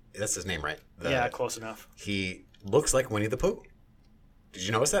 that's his name, right? Yeah, close enough. He looks like Winnie the Pooh. Did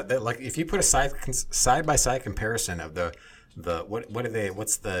you notice that? That like if you put a side by side comparison of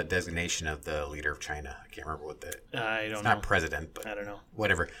what's the designation of the leader of China? I can't remember what I don't know. It's not president, but I don't know.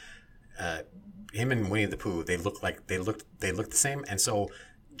 Whatever. Him and Winnie the Pooh, they look the same, and so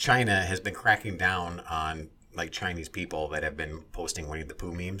China has been cracking down on like Chinese people that have been posting Winnie the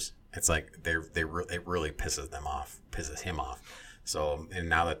Pooh memes. It's like it really pisses him off. So, and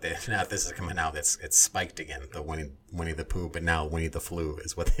now that this is coming out, it's spiked again, the Winnie the Pooh, but now Winnie the Flu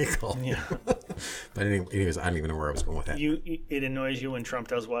is what they call it. Yeah. But anyways, I don't even know where I was going with that. It annoys you when Trump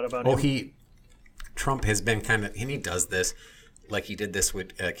does what about him? Trump has been kind of, and he does this, like he did this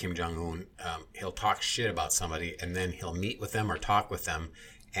with Kim Jong-un. He'll talk shit about somebody, and then he'll meet with them or talk with them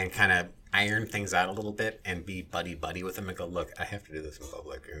and kind of iron things out a little bit and be buddy with them and go, look, I have to do this in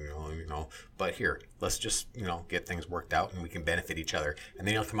public, you know, but here, let's just, get things worked out and we can benefit each other. And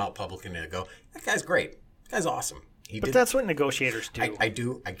then he'll come out public and he'll go, that guy's great. That guy's awesome. That's what negotiators do. I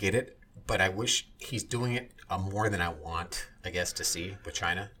get it, but I wish he's doing it more than I want, I guess, to see with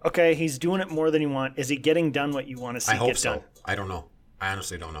China. Okay, he's doing it more than you want. Is he getting done what you want to see get so. done? I don't know. I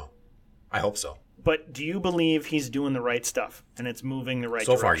honestly don't know. I hope so. But do you believe he's doing the right stuff and it's moving the right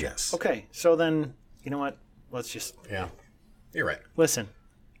direction? So far, yes. Okay, so then, you know what? Let's just... Yeah, you're right. Listen,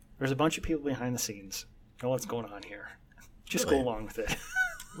 there's a bunch of people behind the scenes. Know what's going on here. Just go along with it.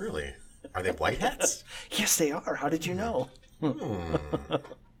 Really? Are they white hats? Yes, they are. How did you know? All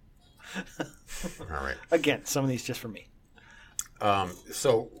right. Again, some of these just for me.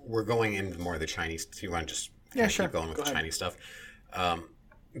 So we're going into more of the Chinese... Do you want to just keep going with the Chinese stuff?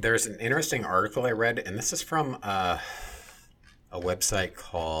 There's an interesting article I read, and this is from a website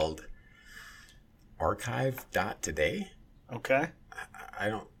called archive.today. Okay. I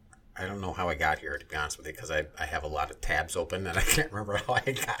don't know how I got here, to be honest with you, because I have a lot of tabs open, and I can't remember how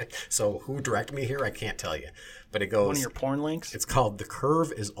I got it. So who directed me here, I can't tell you. But it goes... One of your porn links? It's called The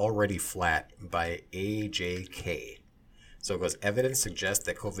Curve is Already Flat by AJK. So it goes, evidence suggests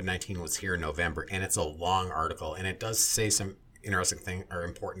that COVID-19 was here in November, and it's a long article, and it does say some interesting thing or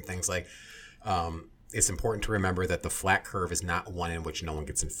important things like it's important to remember that the flat curve is not one in which no one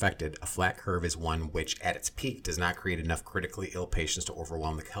gets infected. A flat curve is one which at its peak does not create enough critically ill patients to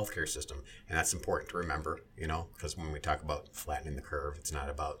overwhelm the healthcare system. And that's important to remember, because when we talk about flattening the curve, it's not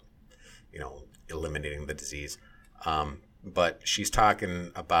about, eliminating the disease. But she's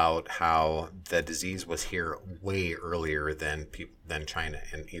talking about how the disease was here way earlier than China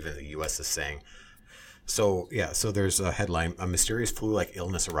and even the U.S. is saying. So there's a headline, a mysterious flu-like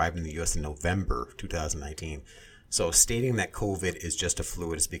illness arrived in the U.S. in November 2019. So stating that COVID is just a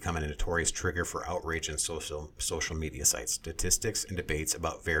flu has become a notorious trigger for outrage in social media sites. Statistics and debates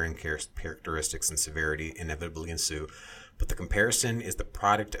about varying characteristics and severity inevitably ensue, but the comparison is the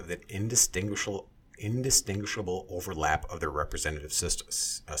product of the indistinguishable overlap of their representative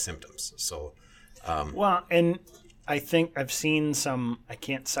symptoms. So, and I think I've seen some, I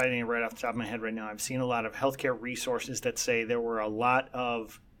can't cite any right off the top of my head right now. I've seen a lot of healthcare resources that say there were a lot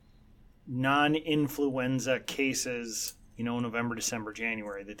of non-influenza cases, November, December,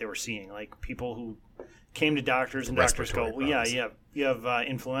 January that they were seeing. Like people who came to doctors and doctors go, well, yeah, you have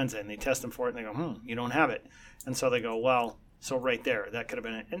influenza, and they test them for it and they go, you don't have it. And so they go, well, so right there, that could have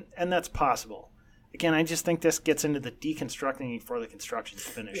been it. And that's possible. Again, I just think this gets into the deconstructing before the construction's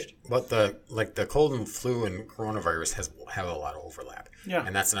finished. But the cold and flu and coronavirus have a lot of overlap. Yeah.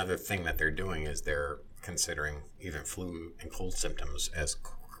 And that's another thing that they're doing is they're considering even flu and cold symptoms as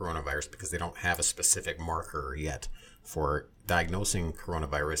coronavirus because they don't have a specific marker yet for diagnosing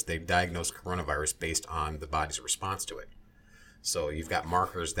coronavirus. They diagnose coronavirus based on the body's response to it. So you've got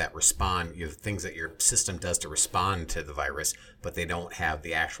markers that respond, you have things that your system does to respond to the virus, but they don't have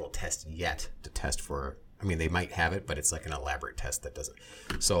the actual test yet to test for. I mean, they might have it, but it's like an elaborate test that doesn't.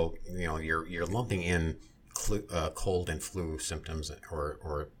 So, you're lumping in cold and flu symptoms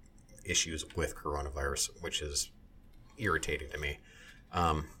or issues with coronavirus, which is irritating to me.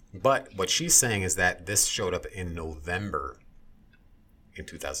 But what she's saying is that this showed up in November in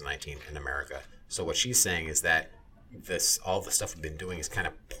 2019 in America. So what she's saying is that all the stuff we've been doing is kind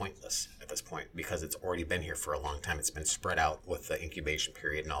of pointless at this point because it's already been here for a long time. It's been spread out with the incubation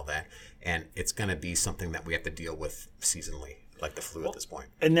period and all that. And it's going to be something that we have to deal with seasonally, like the flu at this point.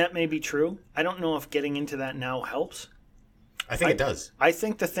 And that may be true. I don't know if getting into that now helps. I think it does. I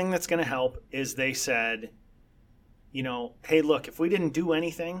think the thing that's going to help is they said, hey, look, if we didn't do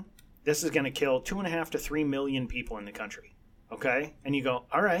anything, this is going to kill 2.5 to 3 million people in the country. Okay? And you go,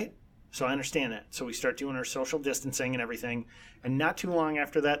 all right. So I understand that. So we start doing our social distancing and everything. And not too long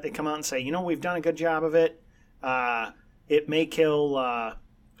after that, they come out and say, we've done a good job of it. It may kill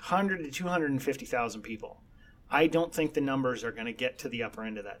 100 to 250,000 people. I don't think the numbers are going to get to the upper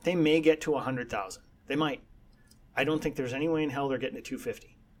end of that. They may get to 100,000. They might. I don't think there's any way in hell they're getting to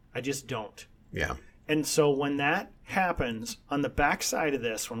 250. I just don't. Yeah. And so when that happens, on the backside of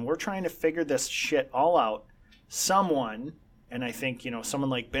this, when we're trying to figure this shit all out, someone... And I think, someone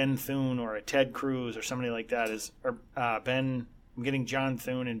like Ben Thune or a Ted Cruz or somebody like that I'm getting John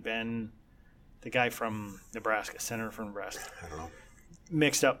Thune and Ben, the guy from Nebraska, senator from Nebraska, I don't know,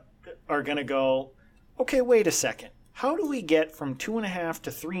 mixed up, are going to go, okay, wait a second. How do we get from 2.5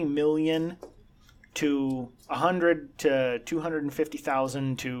 to 3 million to 100 to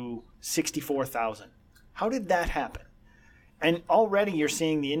 250,000 to 64,000? How did that happen? And already you're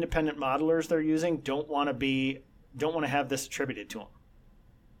seeing the independent modelers they're using don't want to have this attributed to them,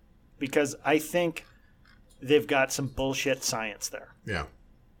 because I think they've got some bullshit science there. Yeah.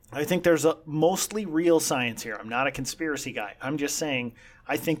 I think there's a mostly real science here. I'm not a conspiracy guy. I'm just saying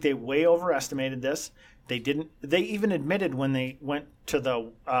I think they way overestimated this. They even admitted when they went to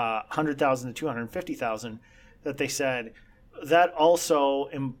the 100,000 to 250,000 that they said that also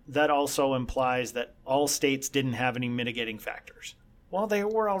implies that all states didn't have any mitigating factors. Well, they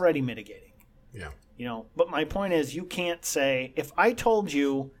were already mitigating. Yeah. But my point is, you can't say, if I told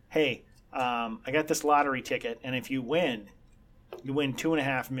you, hey, I got this lottery ticket, and if you win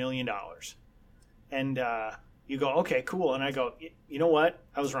 $2.5 million. And you go, okay, cool. And I go, you know what?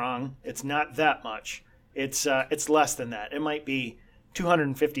 I was wrong. It's not that much. It's less than that. It might be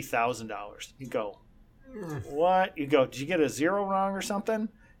 $250,000. You go, what? You go, did you get a zero wrong or something?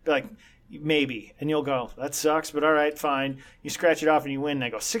 Be like, maybe. And you'll go, that sucks, but all right, fine. You scratch it off and you win. And I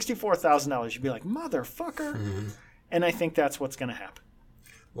go, $64,000. You'd be like, motherfucker. Mm-hmm. And I think that's what's going to happen.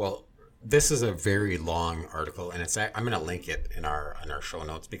 Well, this is a very long article, and I'm going to link it in our show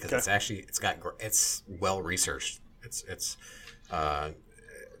notes because it's well researched. It's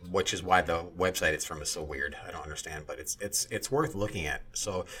which is why the website it's from is so weird. I don't understand, but it's worth looking at.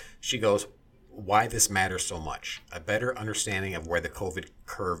 So she goes, why this matters so much. A better understanding of where the COVID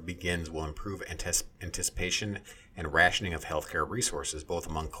curve begins will improve anticipation and rationing of healthcare resources, both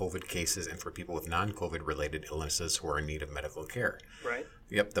among COVID cases and for people with non-COVID related illnesses who are in need of medical care. Right.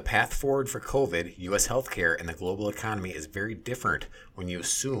 Yep. The path forward for COVID, U.S. healthcare, and the global economy is very different when you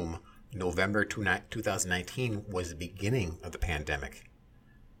assume November 2019 was the beginning of the pandemic.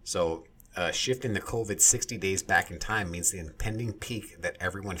 So shifting the COVID 60 days back in time means the impending peak that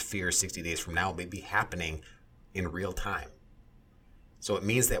everyone fears 60 days from now may be happening in real time. So it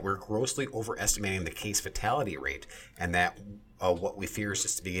means that we're grossly overestimating the case fatality rate, and that what we fear is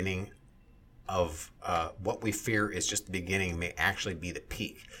just the beginning of may actually be the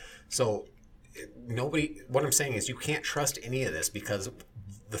peak. So what I'm saying is you can't trust any of this because of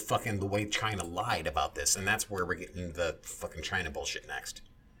the way China lied about this, and that's where we're getting the fucking China bullshit next.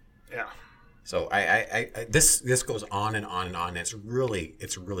 Yeah. So this goes on and on and on. It's really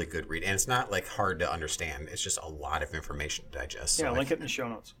good read, and it's not like hard to understand. It's just a lot of information to digest. Yeah, so link it in the show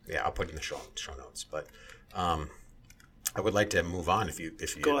notes. Yeah, I'll put it in the show notes. But I would like to move on if you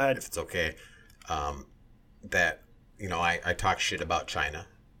go ahead, if it's okay. That I talk shit about China,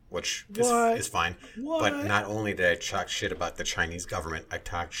 which is fine. What? But not only did I talk shit about the Chinese government, I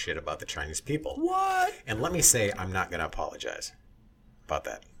talked shit about the Chinese people. What? And let me say, I'm not going to apologize about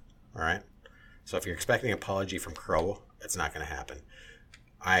that. All right. So if you're expecting an apology from Crow, it's not going to happen.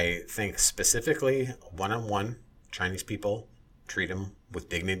 I think specifically one-on-one, Chinese people, treat them with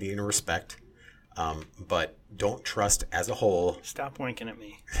dignity and respect. But don't trust as a whole. Stop winking at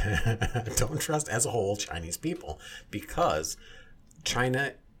me. Don't trust as a whole Chinese people, because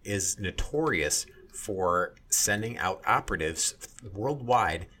China is notorious for sending out operatives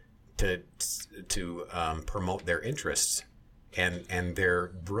worldwide to promote their interests, and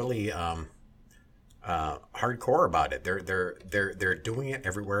they're really hardcore about it. They're doing it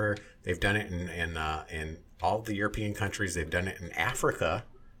everywhere. They've done it in all the European countries. They've done it in Africa,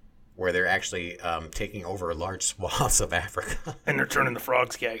 where they're actually taking over large swaths of Africa. And they're turning the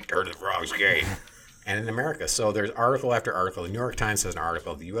frogs gay. And in America. So there's article after article. The New York Times has an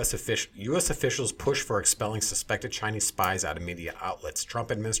article. The U.S. officials push for expelling suspected Chinese spies out of media outlets.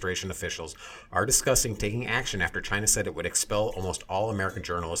 Trump administration officials are discussing taking action after China said it would expel almost all American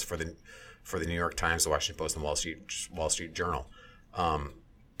journalists for the New York Times, the Washington Post, and Wall Street Journal.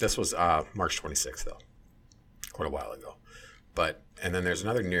 This was March 26th, though, quite a while ago. And then there's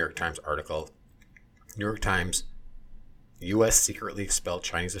another New York Times article. New York Times, U.S. secretly expelled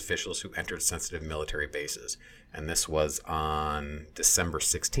Chinese officials who entered sensitive military bases. And this was on December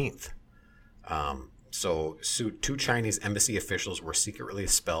 16th. So two Chinese embassy officials were secretly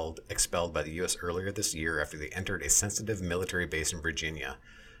expelled by the U.S. earlier this year after they entered a sensitive military base in Virginia.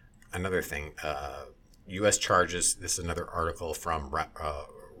 Another thing, U.S. charges, this is another article from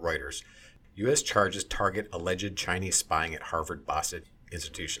Reuters. U.S. charges target alleged Chinese spying at Harvard Boston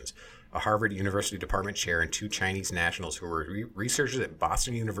institutions. A Harvard University department chair and 2 Chinese nationals who were researchers at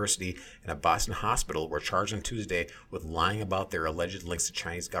Boston University and a Boston hospital were charged on Tuesday with lying about their alleged links to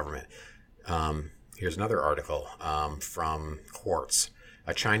Chinese government. Here's another article from Quartz.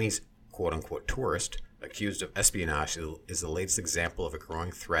 A Chinese quote-unquote tourist accused of espionage is the latest example of a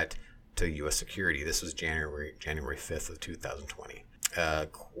growing threat to U.S. security. This was January 5th of 2020.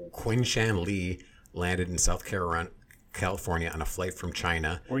 Qinshan Li landed in South California on a flight from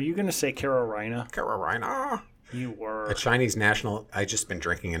China. Were you going to say Carolina? Carolina. You were. A Chinese national. I just been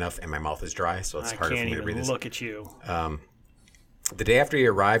drinking enough and my mouth is dry, so it's harder for me to read this. Look at you. The day after he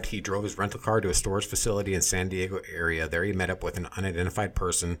arrived, he drove his rental car to a storage facility in San Diego area. There he met up with an unidentified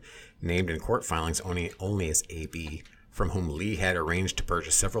person named in court filings only as AB, from whom Lee had arranged to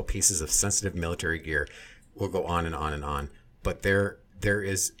purchase several pieces of sensitive military gear. We'll go on and on and on. But there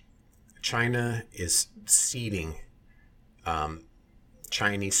is, China is seeding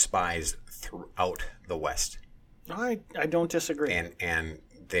Chinese spies throughout the West. I don't disagree. And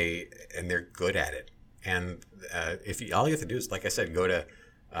they're good at it. And all you have to do is, like I said, go to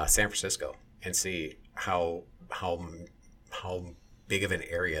San Francisco and see how big of an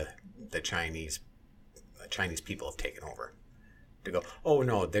area the Chinese people have taken over. To go, oh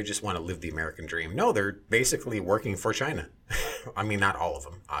no, they just want to live the American dream. No, they're basically working for China. I mean, not all of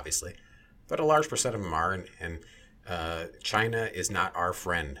them, obviously, but a large percent of them are. And China is not our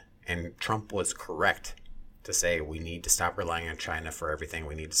friend. And Trump was correct to say we need to stop relying on China for everything.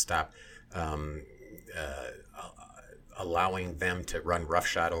 We need to stop allowing them to run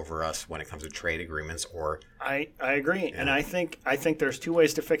roughshod over us when it comes to trade agreements. Or I agree, and I think there's 2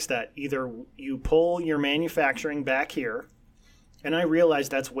 ways to fix that. Either you pull your manufacturing back here, and I realize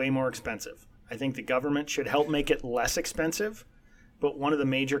that's way more expensive. I think the government should help make it less expensive, but one of the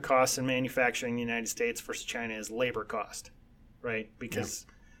major costs in manufacturing in the United States versus China is labor cost, right? Because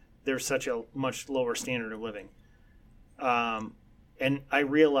there's such a much lower standard of living. And I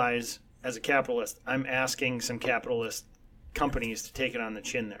realize, as a capitalist, I'm asking some capitalist companies to take it on the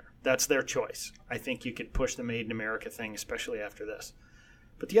chin there. That's their choice. I think you could push the Made in America thing, especially after this.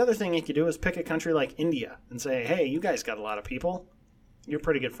 But the other thing you could do is pick a country like India and say, hey, you guys got a lot of people. You're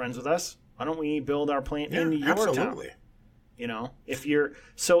pretty good friends with us. Why don't we build our plant in your absolutely. town? You know,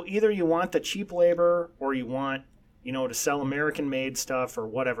 so either you want the cheap labor or you want, to sell American-made stuff or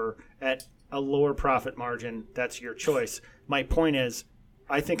whatever at a lower profit margin. That's your choice. My point is,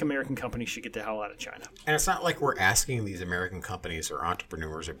 I think American companies should get the hell out of China. And it's not like we're asking these American companies or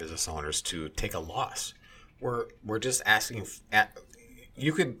entrepreneurs or business owners to take a loss. We're just asking.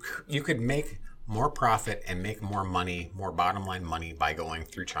 You could make more profit and make more money, more bottom line money by going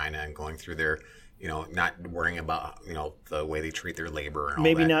through China and going through their, not worrying about the way they treat their labor and all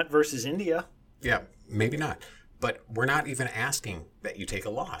maybe that. Not versus India. Yeah, maybe not. But we're not even asking that you take a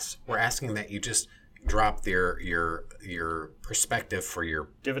loss. We're asking that you just drop your perspective for your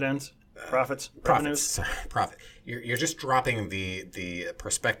dividends, profits, revenues. Profit. You're just dropping the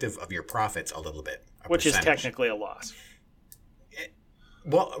perspective of your profits a little bit, which is technically a loss.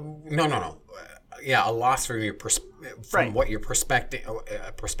 No. Yeah, a loss from your from what your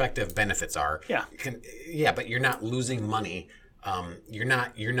perspective benefits are. Yeah. But you're not losing money. You're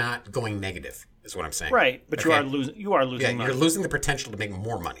not going negative. Is what I'm saying. Right, but okay? You are losing money. You're losing the potential to make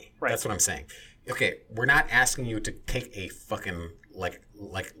more money. Right. That's what I'm saying. Okay, we're not asking you to take a fucking like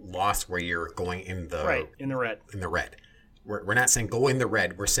loss where you're going in the in the red. In the red. We're not saying go in the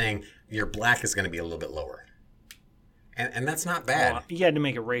red. We're saying your black is going to be a little bit lower. And that's not bad. Oh, you had to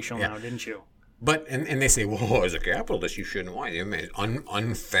make it racial now, didn't you? But and they say, well, as a capitalist, you shouldn't want it.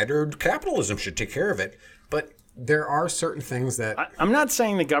 Unfettered capitalism should take care of it. But there are certain things that I'm not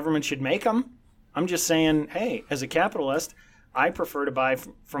saying the government should make them. I'm just saying, hey, as a capitalist, I prefer to buy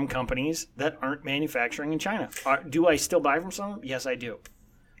from companies that aren't manufacturing in China. Do I still buy from some? Yes, I do.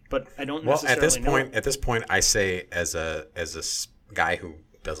 But I don't necessarily know. At this point, I say as a guy who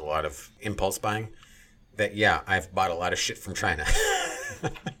does a lot of impulse buying, that I've bought a lot of shit from China.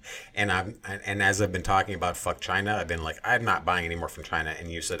 and as I've been talking about fuck China, I've been like, I'm not buying any more from China. And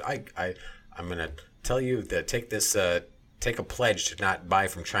you said I'm gonna tell you to take a pledge to not buy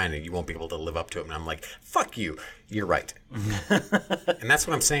from China. You won't be able to live up to it. And I'm like, fuck you. You're right. And that's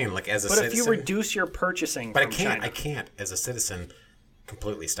what I'm saying. Like as a citizen, but if you reduce your purchasing, but from China, I can't as a citizen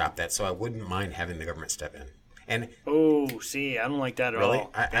completely stop that. So I wouldn't mind having the government step in. And see, I don't like that at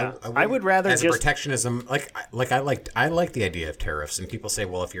all. I would rather as just a protectionism. I like the idea of tariffs. And people say,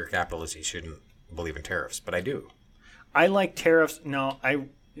 well, if you're a capitalist, you shouldn't believe in tariffs. But I do. I like tariffs. No,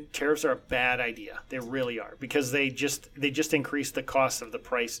 tariffs are a bad idea. They really are, because they just increase the cost of the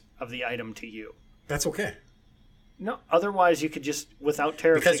price of the item to you. That's okay. No, otherwise you could just without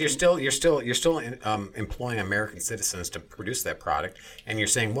tariffs. Because you're still employing American citizens to produce that product, and you're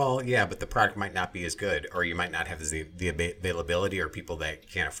saying, well, yeah, but the product might not be as good, or you might not have the availability, or people that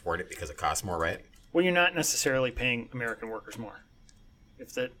can't afford it because it costs more, right? Well, you're not necessarily paying American workers more.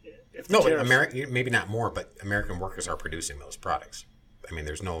 If the maybe not more, but American workers are producing those products. I mean,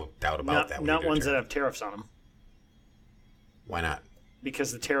 there's no doubt about that. Not ones that have tariffs on them. Why not?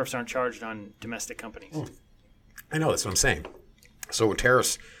 Because the tariffs aren't charged on domestic companies. I know, that's what I'm saying. So when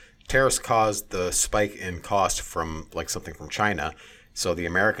tariffs caused the spike in cost from like something from China, so the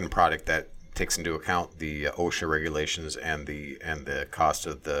American product that takes into account the OSHA regulations and the cost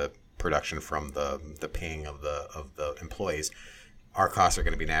of the production from the paying of the employees, our costs are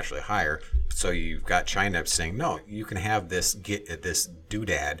going to be naturally higher. So you've got China saying, no, you can have this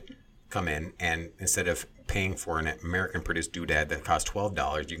doodad come in, and instead of paying for an American-produced doodad that costs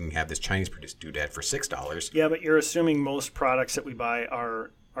 $12, you can have this Chinese-produced doodad for $6. Yeah, but you're assuming most products that we buy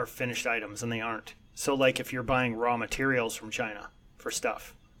are finished items, and they aren't. So, like, if you're buying raw materials from China for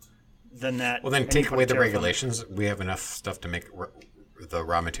stuff, then that... Well, then take away the regulations. We have enough stuff to make the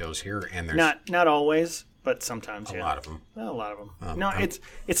raw materials here, and there's... Not always, but sometimes, a lot of them. A lot of them. No,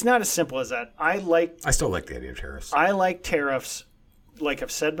 it's not as simple as that. I still like the idea of tariffs. I like tariffs, like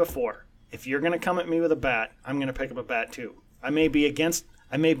I've said before. If you're going to come at me with a bat, I'm going to pick up a bat too. I may be against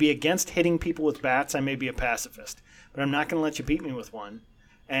hitting people with bats. I may be a pacifist, but I'm not going to let you beat me with one,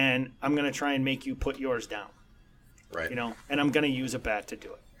 and I'm going to try and make you put yours down. Right. You know, and I'm going to use a bat to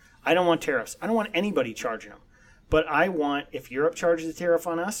do it. I don't want tariffs. I don't want anybody charging them. But I want, if Europe charges a tariff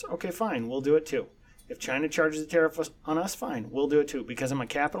on us, okay, fine, we'll do it too. If China charges a tariff on us, fine, we'll do it too. Because I'm a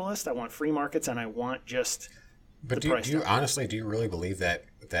capitalist, I want free markets, and I want just But do you really believe that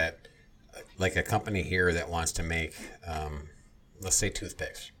like a company here that wants to make, let's say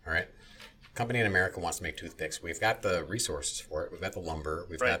toothpicks, all right? A company in America wants to make toothpicks. We've got the resources for it. We've got the lumber.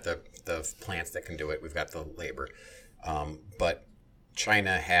 We've got the plants that can do it. We've got the labor. But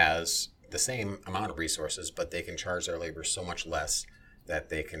China has the same amount of resources, but they can charge their labor so much less that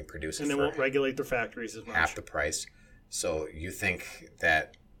they can produce it and they won't regulate their factories as much. Half the price. So you think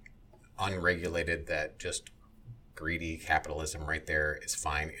that unregulated, that just greedy capitalism right there is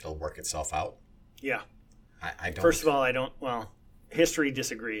fine. It'll work itself out. Yeah. I don't. First of all, I don't. Well, history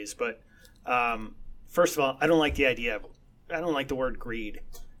disagrees, but first of all, I don't like the idea of. I don't like the word greed,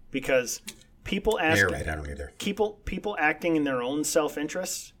 because people ask. You're right. I don't either. People acting in their own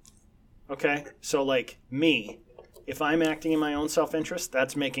self-interest. Okay, so like me, if I'm acting in my own self-interest,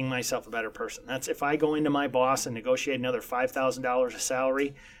 that's making myself a better person. That's if I go into my boss and negotiate another $5,000 a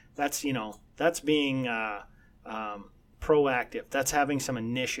salary. That's being. Proactive. That's having some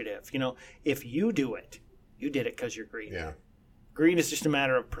initiative. You know, if you do it, you did it because you're greedy. Yeah. Greed is just a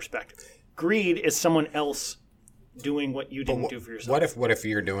matter of perspective. Greed is someone else doing what you didn't do for yourself. What if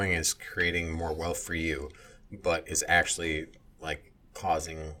you're doing is creating more wealth for you, but is actually like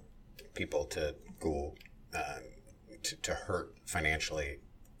causing people to go to hurt financially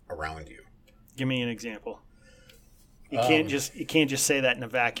around you? Give me an example. You can't just say that in a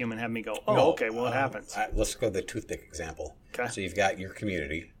vacuum and have me go, okay, well, it happens. Let's go to the toothpick example. Okay. So you've got your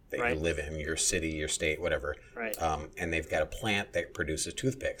community that you live in, your city, your state, whatever. Right. And they've got a plant that produces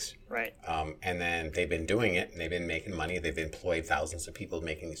toothpicks. Right. And then they've been doing it, and they've been making money. They've employed thousands of people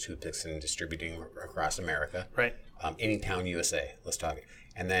making these toothpicks and distributing across America. Right. Anytown, USA. Let's talk.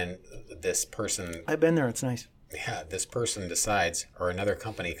 And then this person... I've been there. It's nice. Yeah. This person decides, or another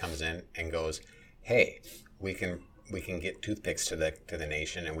company comes in and goes, hey, we can get toothpicks to the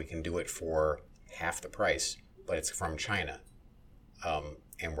nation, and we can do it for half the price, but it's from China,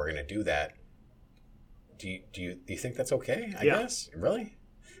 and we're going to do that. Do you think that's okay? I guess really.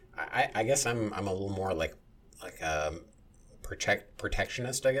 I guess I'm a little more like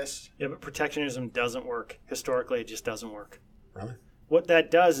protectionist, I guess. Yeah, but protectionism doesn't work. Historically, it just doesn't work. Really? What that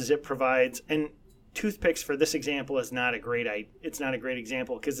does is it provides, and toothpicks for this example is not a great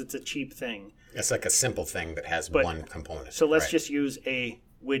example because it's a cheap thing. It's like a simple thing that has one component. So let's just use a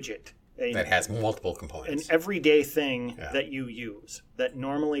widget. That has multiple components. An everyday thing that you use that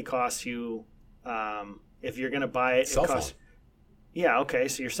normally costs you, if you're going to buy it, cell phone. Yeah, okay.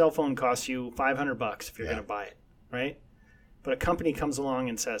 So your cell phone costs you $500 if you're going to buy it, right? But a company comes along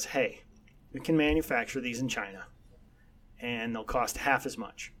and says, hey, we can manufacture these in China, and they'll cost half as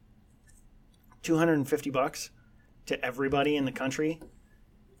much. $250 to everybody in the country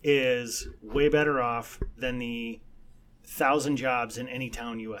is way better off than the 1,000 jobs in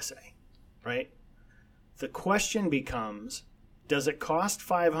Anytown, USA, right? The question becomes, does it cost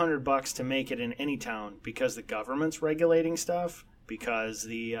 $500 to make it in Anytown because the government's regulating stuff, because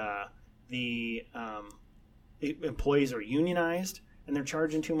the employees are unionized and they're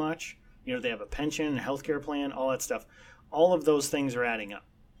charging too much. You know, they have a pension, a healthcare plan, all that stuff. All of those things are adding up,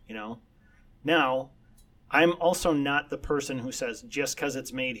 you know. Now, I'm also not the person who says just because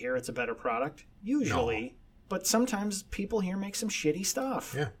it's made here, it's a better product. Usually. No. But sometimes people here make some shitty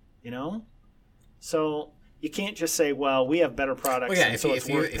stuff. Yeah. You know? So you can't just say, well, we have better products. Well, yeah,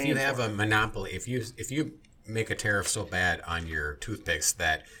 if you have a monopoly, if you make a tariff so bad on your toothpicks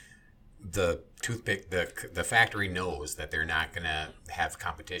that the factory knows that they're not going to have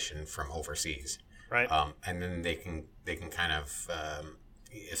competition from overseas. Right. And then they can kind of,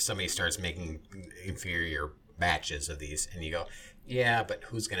 if somebody starts making inferior batches of these and you go, yeah, but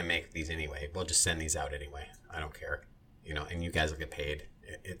who's going to make these anyway? We'll just send these out anyway. I don't care. You know, and you guys will get paid.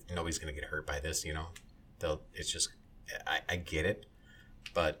 Nobody's going to get hurt by this, you know. It's just, I get it.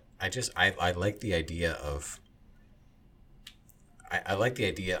 But I like the idea of, I like the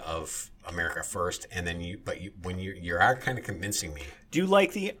idea of America first, and then you are kind of convincing me. Do you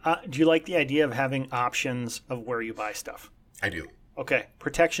like the idea of having options of where you buy stuff? I do. Okay,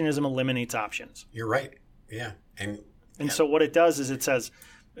 protectionism eliminates options. You're right. Yeah, so what it does is it says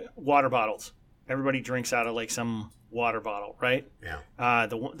water bottles. Everybody drinks out of like some water bottle, right? Yeah.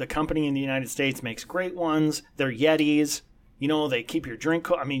 The company in the United States makes great ones. They're Yetis. You know, they keep your drink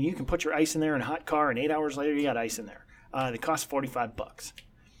cold. I mean, you can put your ice in there in a hot car, and 8 hours later, you got ice in there. They cost $45.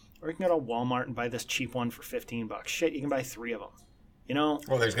 Or you can go to Walmart and buy this cheap one for $15. Shit, you can buy 3 of them. You know?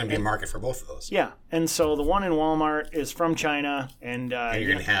 Well, there's going to be a market for both of those. Yeah. And so the one in Walmart is from China. And you're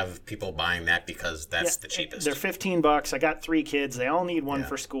going to have people buying that because that's the cheapest. They're $15. I got 3 kids. They all need one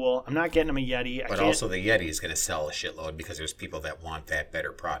for school. I'm not getting them a Yeti. But also the Yeti is going to sell a shitload because there's people that want that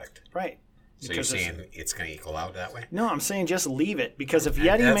better product. Right. So you're saying it's going to equal out that way? No, I'm saying just leave it. Because if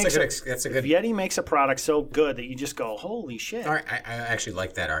Yeti makes a product so good that you just go, holy shit. All right, I actually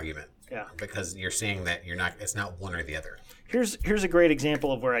like that argument. Yeah. Because you're saying that it's not one or the other. Here's a great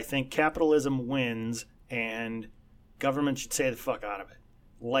example of where I think capitalism wins and government should stay the fuck out of it.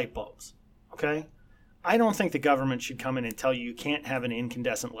 Light bulbs. Okay? I don't think the government should come in and tell you can't have an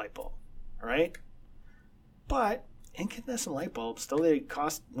incandescent light bulb. All right? But incandescent light bulbs, though they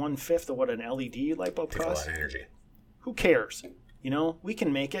cost 1/5 of what an LED light bulb costs. Take a lot of energy. Who cares? You know, we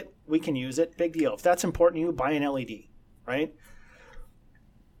can make it. We can use it. Big deal. If that's important to you, buy an LED. Right?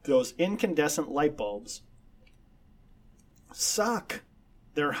 Those incandescent light bulbs suck.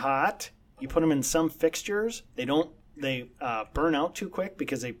 They're hot. You put them in some fixtures. They burn out too quick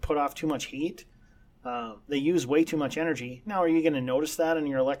because they put off too much heat. They use way too much energy. Now, are you going to notice that in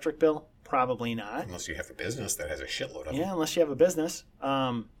your electric bill? Probably not. Unless you have a business that has a shitload of them. Yeah, unless you have a business.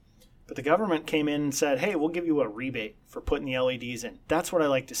 But the government came in and said, hey, we'll give you a rebate for putting the LEDs in. That's what I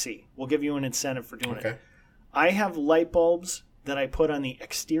like to see. We'll give you an incentive for doing it. I have light bulbs that I put on the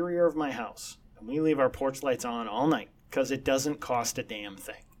exterior of my house. And we leave our porch lights on all night because it doesn't cost a damn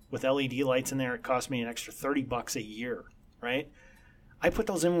thing. With LED lights in there, it cost me an extra $30 a year, right? I put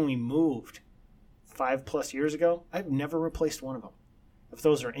those in when we moved 5+ years ago. I've never replaced one of them. If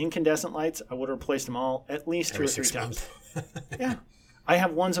those are incandescent lights, I would have replaced them all at least 2 or 3 times. Yeah. I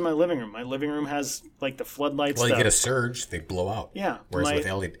have ones in my living room. My living room has like the floodlights. Well, you get a surge, they blow out. Yeah. Whereas with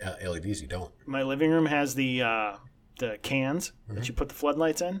LEDs, you don't. My living room has the cans that you put the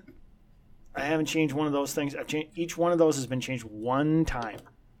floodlights in. I haven't changed one of those things. Each one of those has been changed one time.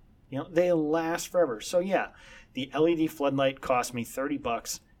 You know, they last forever. So yeah, the LED floodlight cost me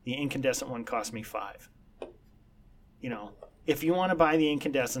 $30. The incandescent one cost me $5. You know, if you want to buy the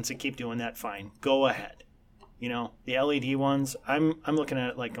incandescents and keep doing that, fine. Go ahead. You know, the LED ones, I'm looking at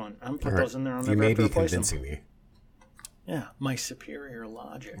it like going, I'm put those in there. I'm never to replace them. You may be convincing me. Yeah, my superior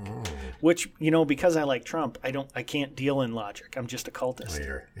logic. Oh. Which, you know, because I like Trump, I can't deal in logic. I'm just a cultist.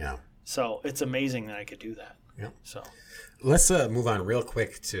 Later, yeah. So it's amazing that I could do that. Yeah. So let's move on real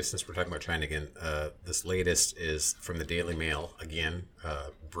quick to, since we're talking about China again. This latest is from the Daily Mail again,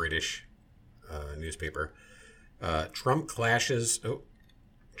 British newspaper. Trump clashes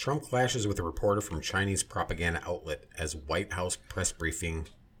with a reporter from Chinese propaganda outlet at the White House press briefing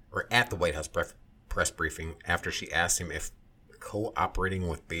after she asked him if cooperating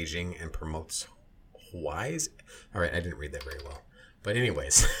with Beijing and promotes Huawei's. All right, I didn't read that very well, but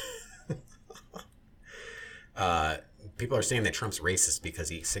anyways, people are saying that Trump's racist because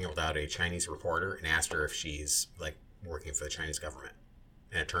he singled out a Chinese reporter and asked her if she's like working for the Chinese government,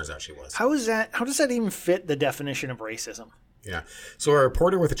 and it turns out she was. How does that even fit the definition of racism? Yeah. So a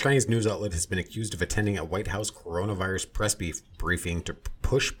reporter with a Chinese news outlet has been accused of attending a White House coronavirus press briefing to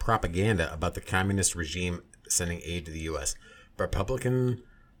push propaganda about the communist regime sending aid to the U.S. Republicans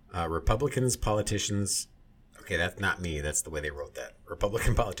politicians Okay, that's not me. That's the way they wrote that.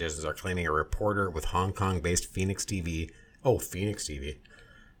 Republican politicians are claiming a reporter with Hong Kong-based Phoenix TV. Oh, Phoenix TV.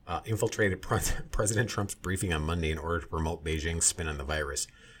 Infiltrated President Trump's briefing on Monday in order to promote Beijing's spin on the virus.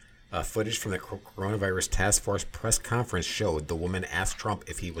 Footage from the coronavirus task force press conference showed the woman asked Trump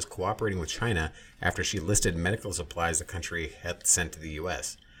if he was cooperating with China after she listed medical supplies the country had sent to the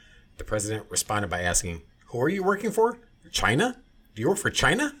U.S. The president responded by asking, "Who are you working for? China? Do you work for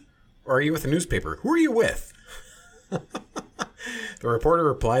China? Or are you with a newspaper? Who are you with?" The reporter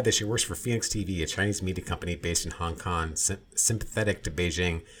replied that she works for Phoenix TV, a Chinese media company based in Hong Kong, sympathetic to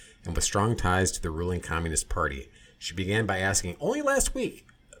Beijing and with strong ties to the ruling Communist Party. She began by asking, "Only last week,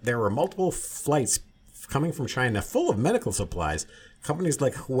 there were multiple flights coming from China full of medical supplies. Companies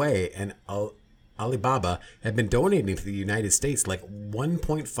like Huawei and Alibaba have been donating to the United States like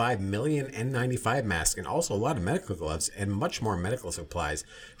 1.5 million N95 masks and also a lot of medical gloves and much more medical supplies."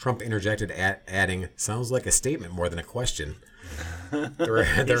 Trump interjected, adding, "Sounds like a statement more than a question."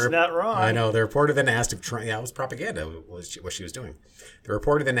 He's not wrong. I know. The reporter then asked if Trump... Yeah, it was propaganda, was what she was doing. The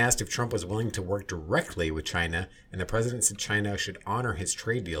reporter then asked if Trump was willing to work directly with China, and the president said China should honor his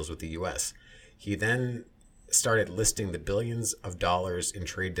trade deals with the U.S. He then started listing the billions of dollars in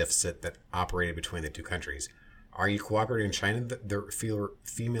trade deficit that operated between the two countries. "Are you cooperating in China?" the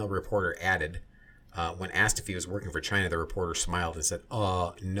female reporter added. When asked if he was working for China, the reporter smiled and said,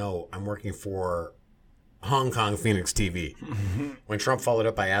 "No, I'm working for Hong Kong Phoenix TV." When Trump followed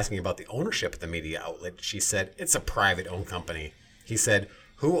up by asking about the ownership of the media outlet, she said, "It's a private-owned company." He said,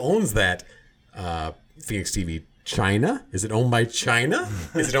 "Who owns that Phoenix TV? China? Is it owned by China?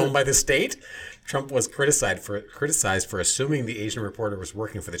 Is it owned by the state?" Trump was criticized for assuming the Asian reporter was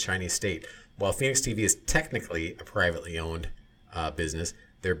working for the Chinese state. While Phoenix TV is technically a privately owned business,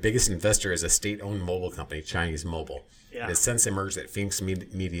 their biggest investor is a state-owned mobile company, Chinese Mobile. Yeah. It has since emerged that Phoenix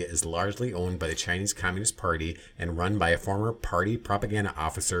Media is largely owned by the Chinese Communist Party and run by a former party propaganda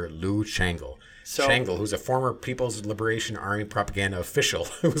officer, Liu Changel. Changel, who's a former People's Liberation Army propaganda official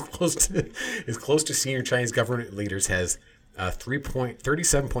who is close to senior Chinese government leaders, has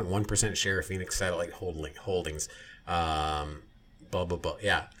 37.1% share of Phoenix Satellite Holdings. Blah blah blah.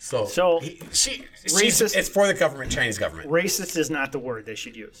 Yeah. It's for the government, Chinese government. Racist is not the word they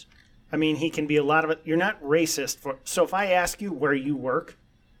should use. I mean, he can be a lot of it. You're not racist for. So if I ask you where you work,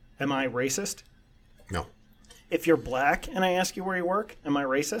 am I racist? No. If you're black and I ask you where you work, am I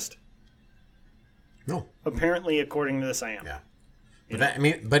racist? No. Apparently, according to this, I am. Yeah. But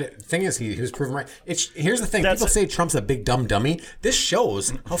the thing is, he was proven right. Here's the thing. People say Trump's a big dumb dummy. This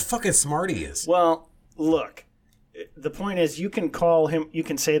shows how fucking smart he is. Well, look. The point is, you can call him. You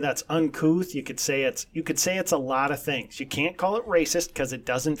can say that's uncouth. You could say it's a lot of things. You can't call it racist because it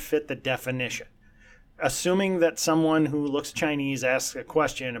doesn't fit the definition. Assuming that someone who looks Chinese asks a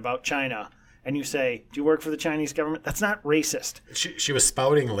question about China, and you say, "Do you work for the Chinese government?" That's not racist. She was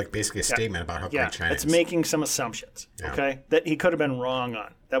spouting like basically a statement about how great China is. It's making some assumptions. Yeah. Okay, that he could have been wrong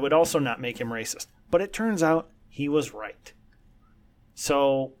on. That would also not make him racist. But it turns out he was right.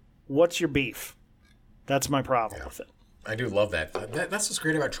 So, what's your beef? That's my problem with it. I do love that. That's what's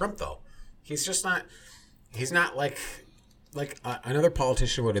great about Trump, though. He's just not. He's not like another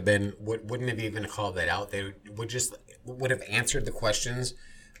politician would have been. Wouldn't have even called that out. They would have answered the questions,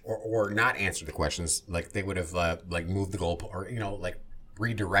 or not answered the questions. Like they would have moved the goal, or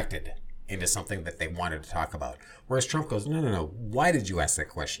redirected into something that they wanted to talk about. Whereas Trump goes, no. Why did you ask that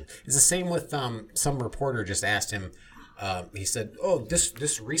question? It's the same with some reporter just asked him. He said, "Oh,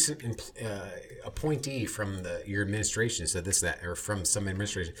 this recent appointee from your administration said this, that, or from some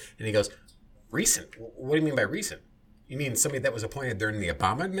administration," and he goes, "Recent? What do you mean by recent? You mean somebody that was appointed during the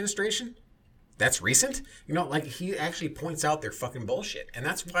Obama administration? That's recent?" He actually points out their fucking bullshit, and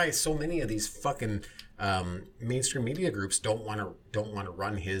that's why so many of these fucking mainstream media groups don't want to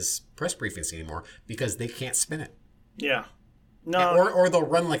run his press briefings anymore because they can't spin it. Yeah. No. Or they'll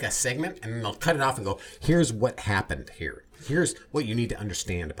run like a segment and then they'll cut it off and go, "Here's what happened here. Here's what you need to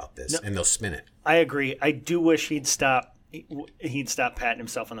understand about this," and they'll spin it. I agree. I do wish he'd stop patting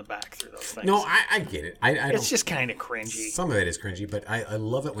himself on the back through those things. No, I get it. It's just kind of cringy. Some of it is cringy, but I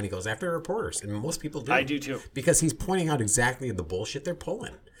love it when he goes after reporters, and most people do. I do too. Because he's pointing out exactly the bullshit they're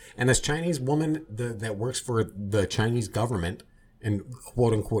pulling. And this Chinese woman that works for the Chinese government and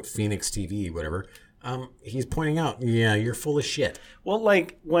quote unquote Phoenix TV, whatever, he's pointing out, yeah, you're full of shit. Well,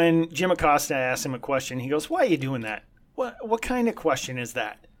 like when Jim Acosta asked him a question, he goes, "Why are you doing that? What kind of question is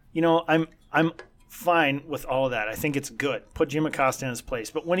that?" I'm fine with all of that. I think it's good. Put Jim Acosta in his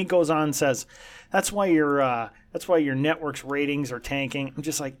place. But when he goes on and says, that's why your network's ratings are tanking," I'm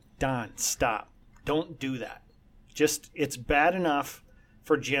just like, Don, stop. Don't do that. It's bad enough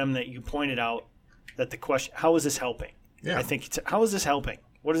for Jim that you pointed out that the question, how is this helping? Yeah. I think, how is this helping?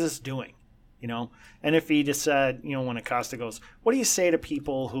 What is this doing? You know? And if he just said, you know, when Acosta goes, what do you say to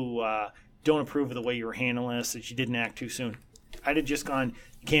people who don't approve of the way you were handling this, that you didn't act too soon? I'd have just gone,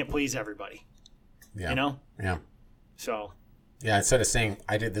 you can't please everybody. Yeah. You know? Yeah. So. Yeah, instead of saying,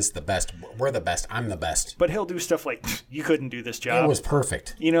 I did this the best, we're the best, I'm the best. But he'll do stuff like, you couldn't do this job. It was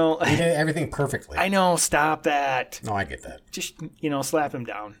perfect. You know. He did everything perfectly. I know, stop that. No, I get that. Just, you know, slap him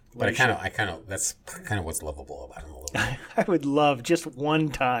down. But I kind of, that's kind of what's lovable about him a little bit. I would love just one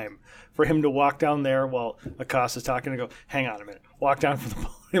time for him to walk down there while Acosta's talking and go, hang on a minute. Walk down from the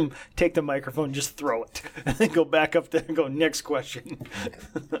podium, take the microphone, just throw it. And then go back up there and go, next question.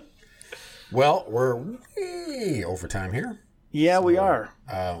 Well, we're way over time here. Yeah, So, we are.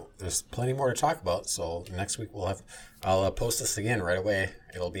 There's plenty more to talk about. So next week I'll post this again right away.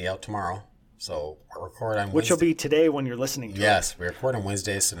 It'll be out tomorrow. So we'll record on Which Wednesday. will be today when you're listening to it. Yes, we record on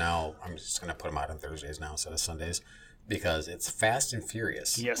Wednesdays. So now I'm just going to put them out on Thursdays now instead of Sundays because it's fast and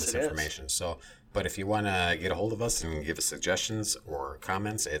furious. Yes, this it is. information. So, but if you want to get a hold of us and give us suggestions or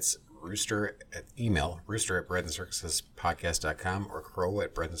comments, it's Rooster at breadandcircusespodcast.com or Crow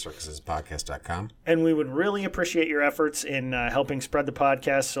at breadandcircusespodcast.com. And we would really appreciate your efforts in helping spread the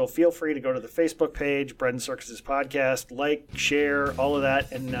podcast. So feel free to go to the Facebook page, Bread and Circuses Podcast, like, share, all of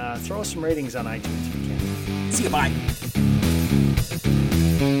that, and throw us some ratings on iTunes if you can. See you, bye.